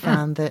 you would have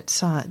found that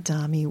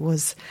Dami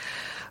was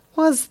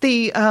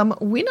the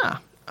winner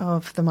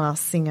of The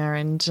Masked Singer,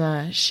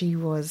 and she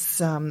was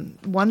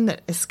one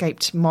that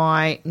escaped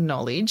my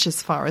knowledge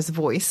as far as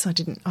voice. I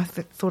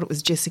thought it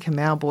was Jessica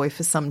Mauboy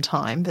for some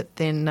time, but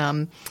then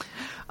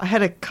I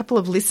had a couple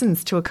of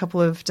listens to a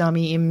couple of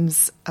Dami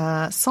Im's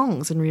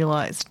songs and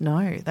realised,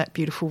 no, that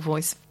beautiful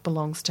voice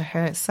belongs to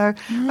her. So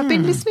I've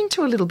been listening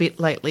to a little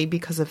bit lately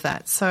because of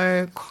that.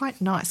 So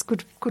quite nice,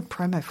 good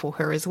promo for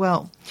her as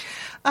well.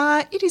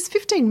 It is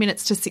 15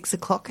 minutes to 6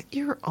 o'clock.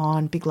 You're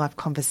on Big Life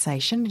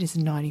Conversation. It is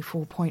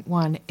 94.1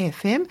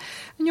 FM,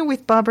 and you're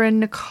with Barbara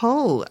and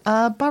Nicole.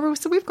 Barbara,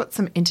 so we've got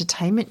some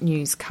entertainment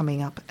news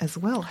coming up as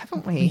well,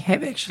 haven't we? We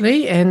have,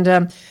 actually,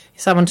 and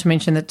someone to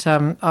mention that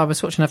I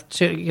was fortunate enough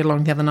to get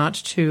along the other night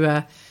to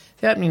the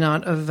opening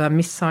night of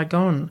Miss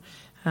Saigon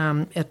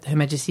at Her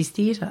Majesty's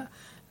Theatre.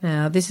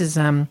 Now, this is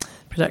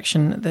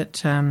production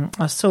that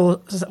I saw,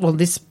 well,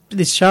 this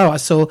show I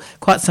saw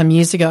quite some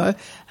years ago,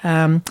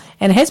 and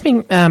it has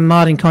been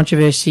mired in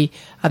controversy,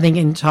 I think,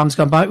 in times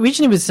gone by.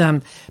 Originally it was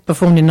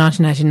performed in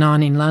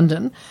 1989 in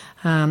London.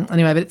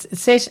 Anyway, but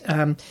it's set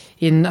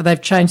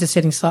they've changed the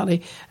setting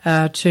slightly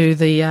to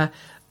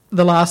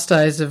the last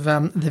days of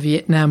the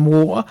Vietnam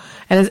War,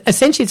 and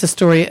essentially it's a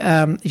story.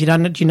 Do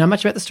you know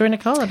much about the story,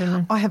 Nicole? I don't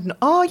know. I have.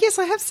 Oh, yes,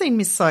 I have seen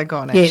Miss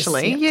Saigon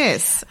actually.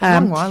 Yes, a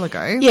long while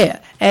ago. Yeah,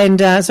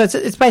 and so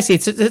it's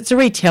basically it's a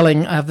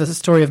retelling of the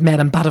story of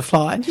Madame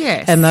Butterfly.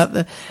 Yes, and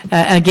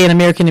again,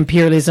 American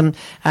imperialism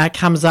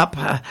comes up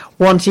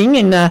wanting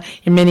in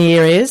many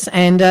areas,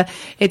 and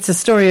it's a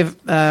story of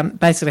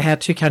basically how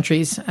two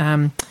countries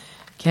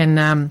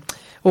can.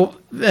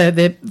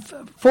 Their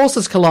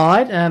forces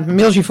collide,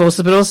 military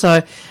forces, but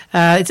also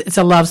it's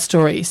a love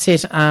story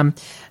set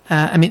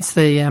amidst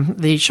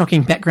the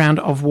shocking background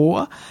of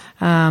war,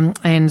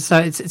 and so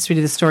it's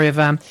really the story of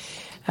a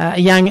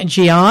young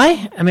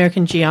GI,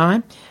 American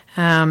GI,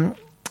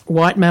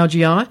 white male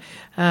GI,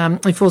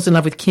 who falls in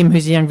love with Kim,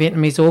 who's a young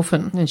Vietnamese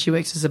orphan, and she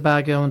works as a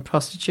bar girl and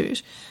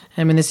prostitute.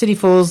 And when the city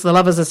falls, the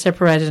lovers are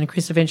separated, and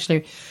Chris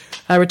eventually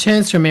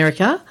returns to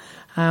America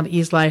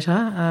years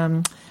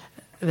later.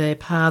 Their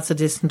paths are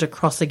destined to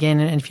cross again,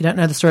 and if you don't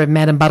know the story of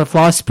Madame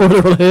Butterfly,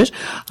 spoiler alert,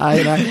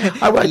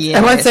 I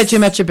won't say too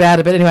much about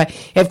it. But anyway,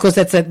 of course,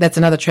 that's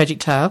another tragic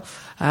tale,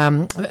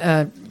 and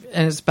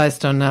it's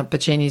based on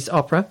Puccini's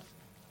opera.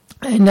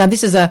 And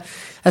this is a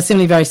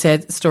similarly very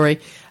sad story,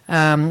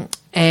 and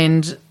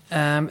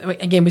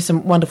again with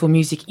some wonderful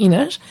music in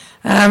it.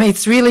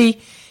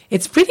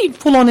 It's pretty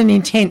full on and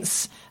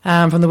intense.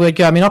 From the word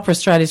go. I mean, Opera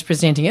Australia is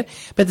presenting it,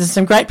 but there's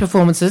some great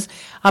performances.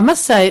 I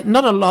must say,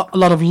 not a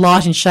lot of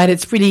light and shade.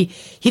 It's pretty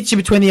hits you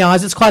between the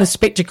eyes. It's quite a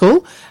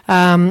spectacle,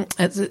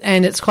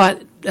 it's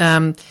quite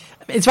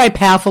it's very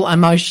powerful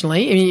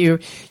emotionally. I mean, you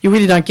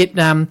really don't get,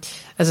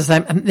 as I say,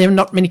 there are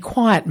not many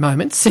quiet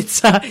moments. It's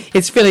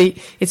fairly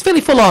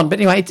full on. But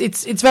anyway,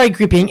 it's very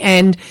gripping,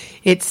 and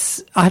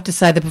I have to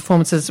say the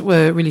performances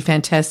were really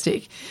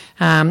fantastic,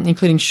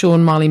 including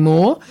Sean Miley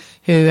Moore,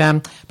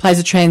 who plays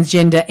a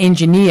transgender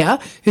engineer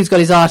who's got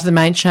his eye to the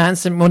main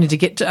chance and wanting to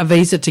get a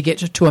visa to get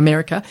to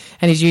America,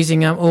 and he's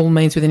using all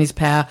means within his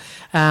power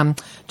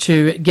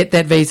to get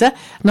that visa.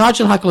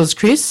 Nigel Huckle as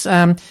Chris,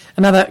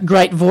 another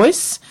great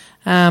voice,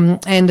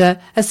 and a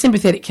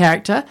sympathetic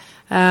character.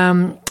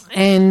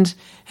 And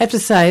have to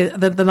say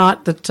that the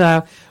night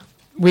that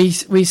we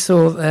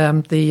saw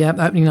the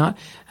opening night,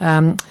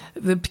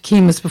 the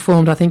Kim was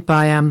performed, I think,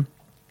 by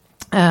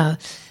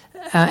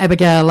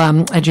Abigail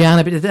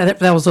Adriana, but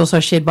that was also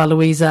shared by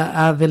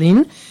Louisa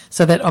Velin.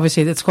 So that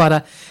obviously it's quite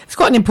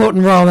an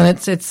important role, and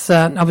it's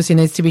obviously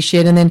needs to be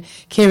shared. And then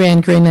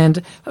Carrie-Anne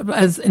Greenland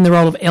as in the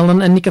role of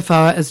Ellen, and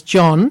Nikifoa as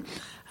John.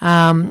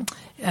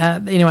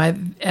 Anyway,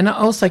 and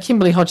also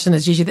Kimberly Hodgson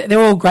as Gigi.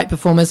 They're all great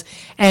performers,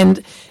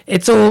 and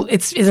it's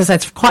as I say,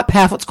 it's quite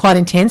powerful. It's quite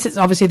intense. It's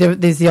obviously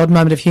there's the odd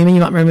moment of humour you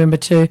might remember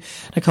too,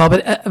 Nicole.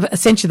 But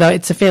essentially, though,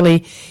 it's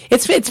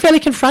fairly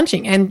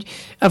confronting. And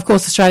of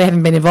course, Australia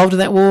having been involved in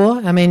that war,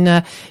 I mean,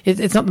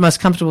 it's not the most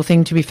comfortable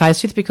thing to be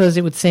faced with, because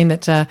it would seem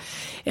that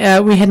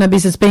we had no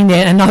business being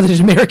there, and neither did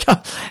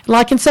America,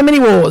 like in so many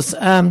wars.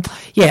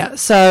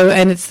 So,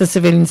 and it's the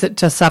civilians that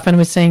suffer, and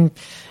we're seeing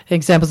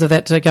examples of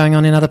that going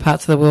on in other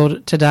parts of the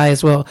world today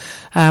as well.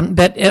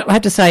 But I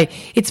have to say,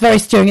 it's very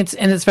stirring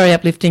and it's very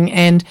uplifting.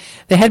 And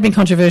there had been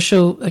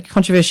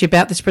controversy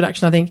about this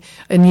production, I think,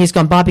 in years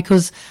gone by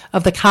because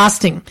of the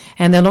casting.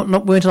 And there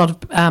weren't a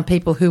lot of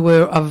people who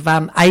were of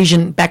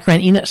Asian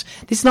background in it.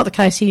 This is not the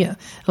case here.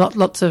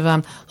 Lots of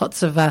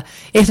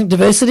ethnic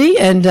diversity,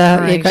 and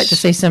great to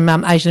see some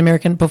Asian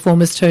American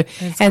performers too.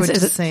 It's good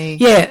to see.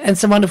 Yeah, and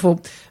some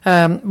wonderful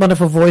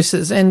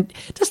voices, and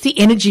just the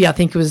energy. I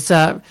think was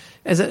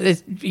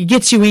it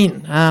gets you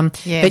in.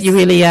 Yes. But you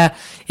really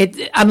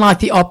unlike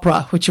the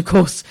opera, which of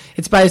course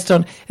it's based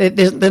on.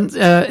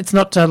 It's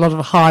not a lot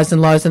of highs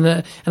and lows and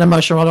an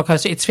emotional roller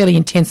coaster. It's fairly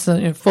intense,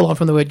 full on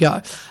from the word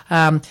go.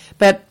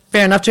 But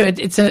fair enough too.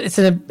 It's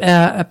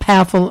a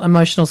powerful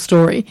emotional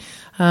story,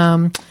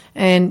 and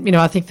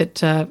I think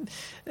that.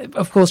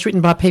 Of course,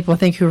 written by people I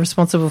think who are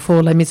responsible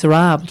for Les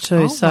Miserables too.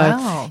 Oh, so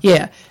wow.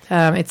 yeah,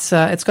 it's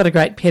got a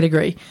great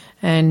pedigree,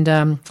 and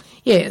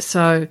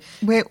So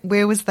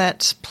where was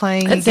that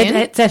playing again?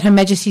 It's at Her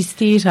Majesty's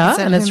Theatre,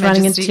 and it's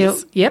running until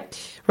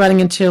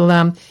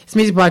it's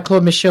music by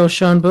Claude Michel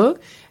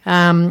Schoenberg,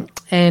 and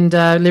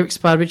lyrics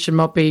by Richard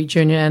Maltby Jr.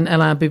 and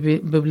Alain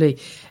Bublé.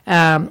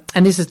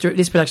 And this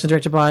production is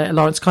directed by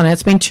Lawrence Conrad.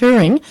 It's been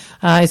touring.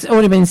 It's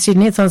already been in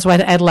Sydney. It's on its way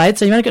to Adelaide,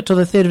 so you only got till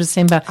the 3rd of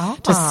December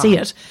to see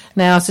it.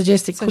 Now, I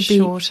suggest it could be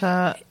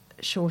shorter.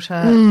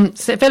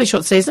 Fairly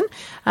short season,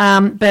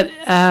 but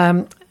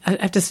I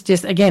have to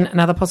suggest, again,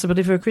 another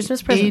possibility for a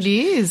Christmas present. It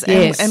is,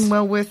 yes. and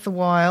well worth the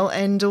while.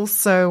 And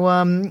also,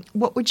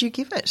 what would you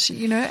give it,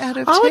 out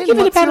of 10? I would give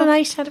it about an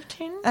 8 out of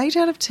 10. 8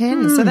 out of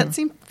 10. So that's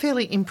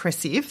fairly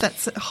impressive.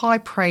 That's high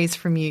praise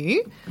from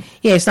you.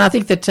 Yes, and I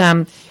think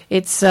that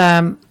it's...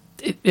 of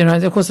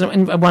course,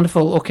 a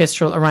wonderful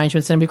orchestral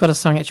arrangements, and we've got a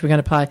song actually we're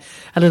going to play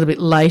a little bit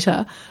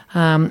later.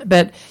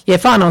 But yeah,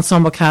 fine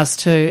ensemble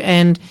cast too,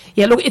 and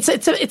yeah, look,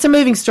 it's a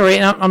moving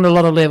story on a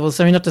lot of levels.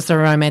 I mean, not just a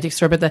romantic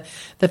story, but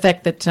the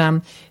fact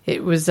that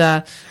it was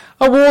a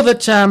war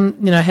that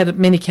had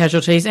many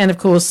casualties, and of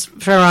course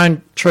for our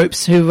own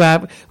troops who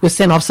were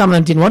sent off. Some of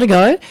them didn't want to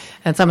go,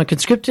 and some were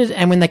conscripted.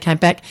 And when they came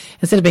back,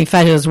 instead of being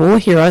feted as war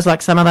heroes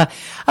like some other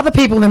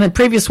people in the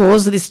previous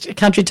wars that this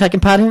country had taken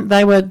part in,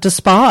 they were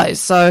despised.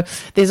 So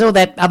there's all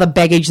that other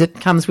baggage that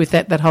comes with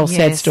that whole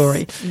sad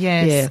story.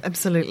 Yes,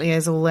 absolutely,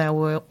 as all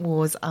our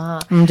wars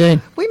are.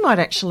 Indeed. We might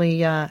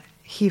actually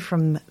hear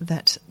from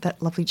that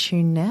lovely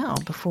tune now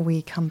before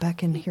we come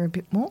back and hear a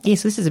bit more.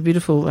 Yes, this is a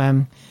beautiful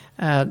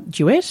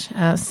duet,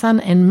 Sun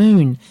and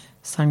Moon,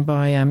 sung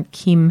by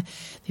Kim,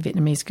 the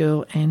Vietnamese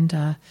girl, and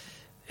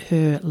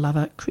her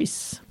lover,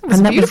 Chris. It was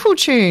a beautiful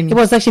tune. It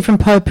was actually from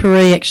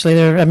Potpourri, actually.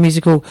 They're a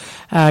musical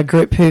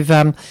group who've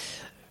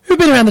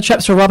been around the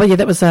traps for a while, but yeah,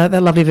 that was that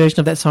lovely version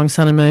of that song,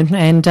 Sun and Moon.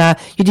 And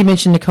you did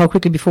mention, Nicole,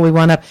 quickly before we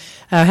wind up,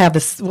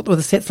 what were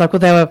the sets like? Well,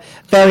 they were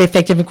very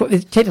effective.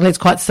 Technically, it's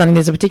quite stunning.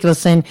 There's a particular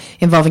scene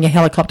involving a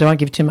helicopter. I won't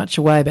give too much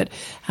away, but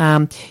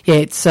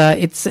it's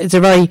a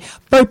very,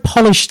 very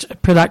polished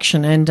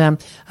production, and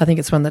I think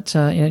it's one that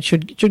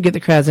should get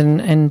the crowds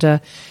in,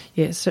 and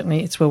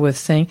certainly it's well worth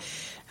seeing.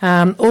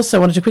 Also,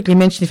 wanted to quickly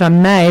mention, if I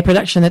may, a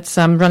production that's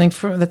running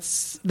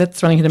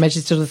into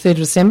Majesty till the 3rd of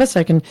December, so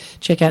you can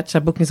check out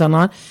bookings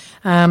online.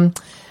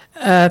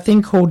 A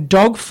thing called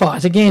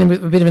Dogfight, again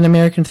with a bit of an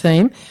American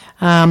theme,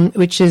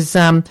 which is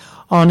on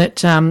at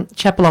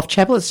Chapel Off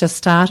Chapel. It's just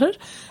started,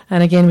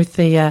 and again with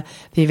the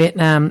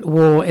Vietnam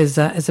War as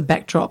a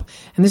backdrop.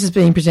 And this is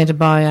being presented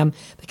by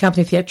the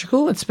Company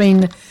Theatrical. It's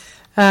been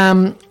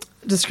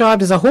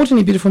described as a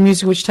hauntingly beautiful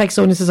musical which takes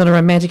audiences on a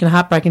romantic and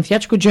heartbreaking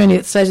theatrical journey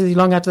that stays with you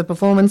long after the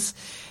performance.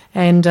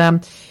 And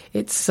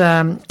it's set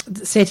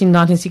in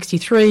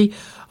 1963.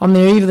 On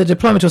the eve of the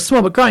deployment to a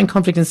small but growing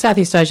conflict in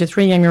Southeast Asia,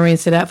 3 young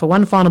Marines set out for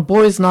one final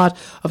boys' night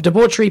of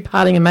debauchery,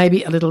 partying, and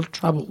maybe a little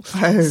trouble.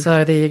 Oh.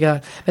 So there you go.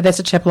 But that's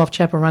at Chapel Off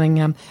Chapel, running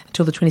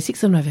until the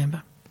 26th of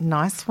November.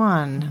 Nice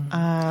one.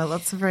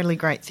 Lots of really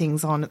great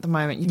things on at the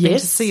moment. You've been to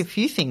see a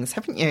few things,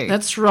 haven't you?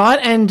 That's right.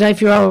 And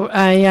if you are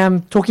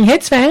a Talking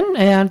Heads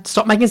fan,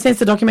 Stop Making Sense,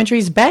 the documentary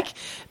is back,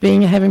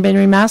 having been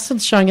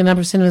remastered, showing a number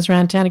of cinemas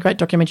around town. A great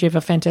documentary of a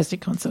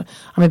fantastic concert.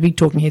 I'm a big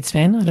Talking Heads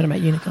fan. I don't know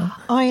about you, Nicole.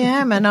 I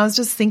am, and I was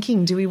just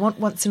thinking, do we want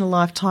Once in a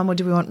Lifetime or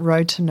do we want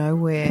Road to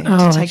Nowhere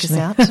to take us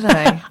out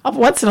today?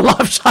 Once in a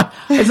Lifetime.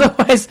 It's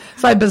always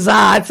so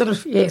bizarre. It's sort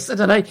of, yes, I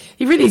don't know.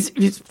 He really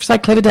is so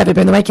clever, David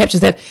Byrne, the way he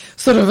captures that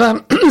sort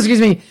of,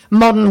 excuse me,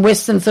 modern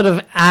Western sort of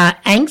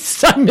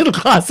angst, middle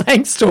class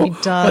angst or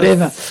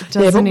whatever.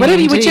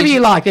 Whichever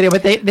you like.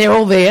 But they're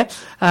all there.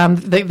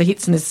 The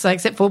hits in this,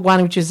 except for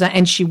one which is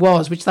And She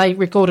Was, which they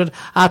recorded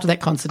after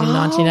that concert in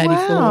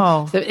 1984.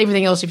 Wow. So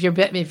everything else, if you're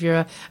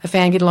a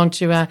fan, get along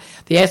to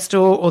the Astor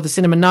or the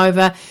Cinema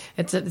Nova.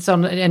 It's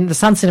on, and the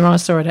Sun Cinema I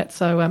saw it at.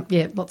 So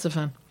lots of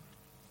fun.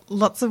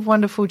 Lots of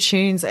wonderful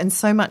tunes and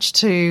so much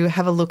to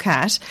have a look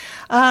at.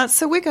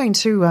 So we're going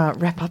to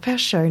wrap up our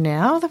show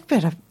now. They've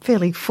been a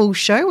fairly full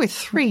show with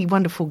 3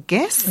 wonderful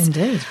guests.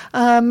 Indeed.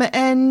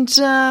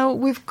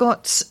 And we've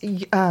got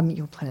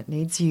Your Planet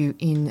Needs You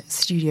in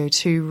Studio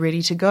 2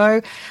 ready to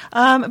go.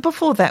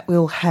 Before that,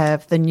 we'll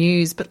have the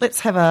news, but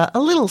let's have a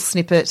little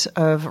snippet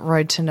of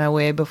Road to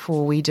Nowhere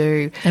before we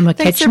do. And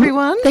Thanks,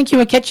 everyone. Thank you.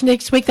 We'll catch you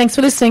next week. Thanks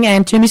for listening.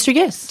 And 2 mystery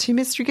guests. 2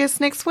 mystery guests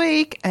next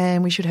week,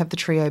 and we should have the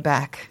trio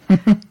back.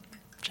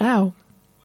 Ciao.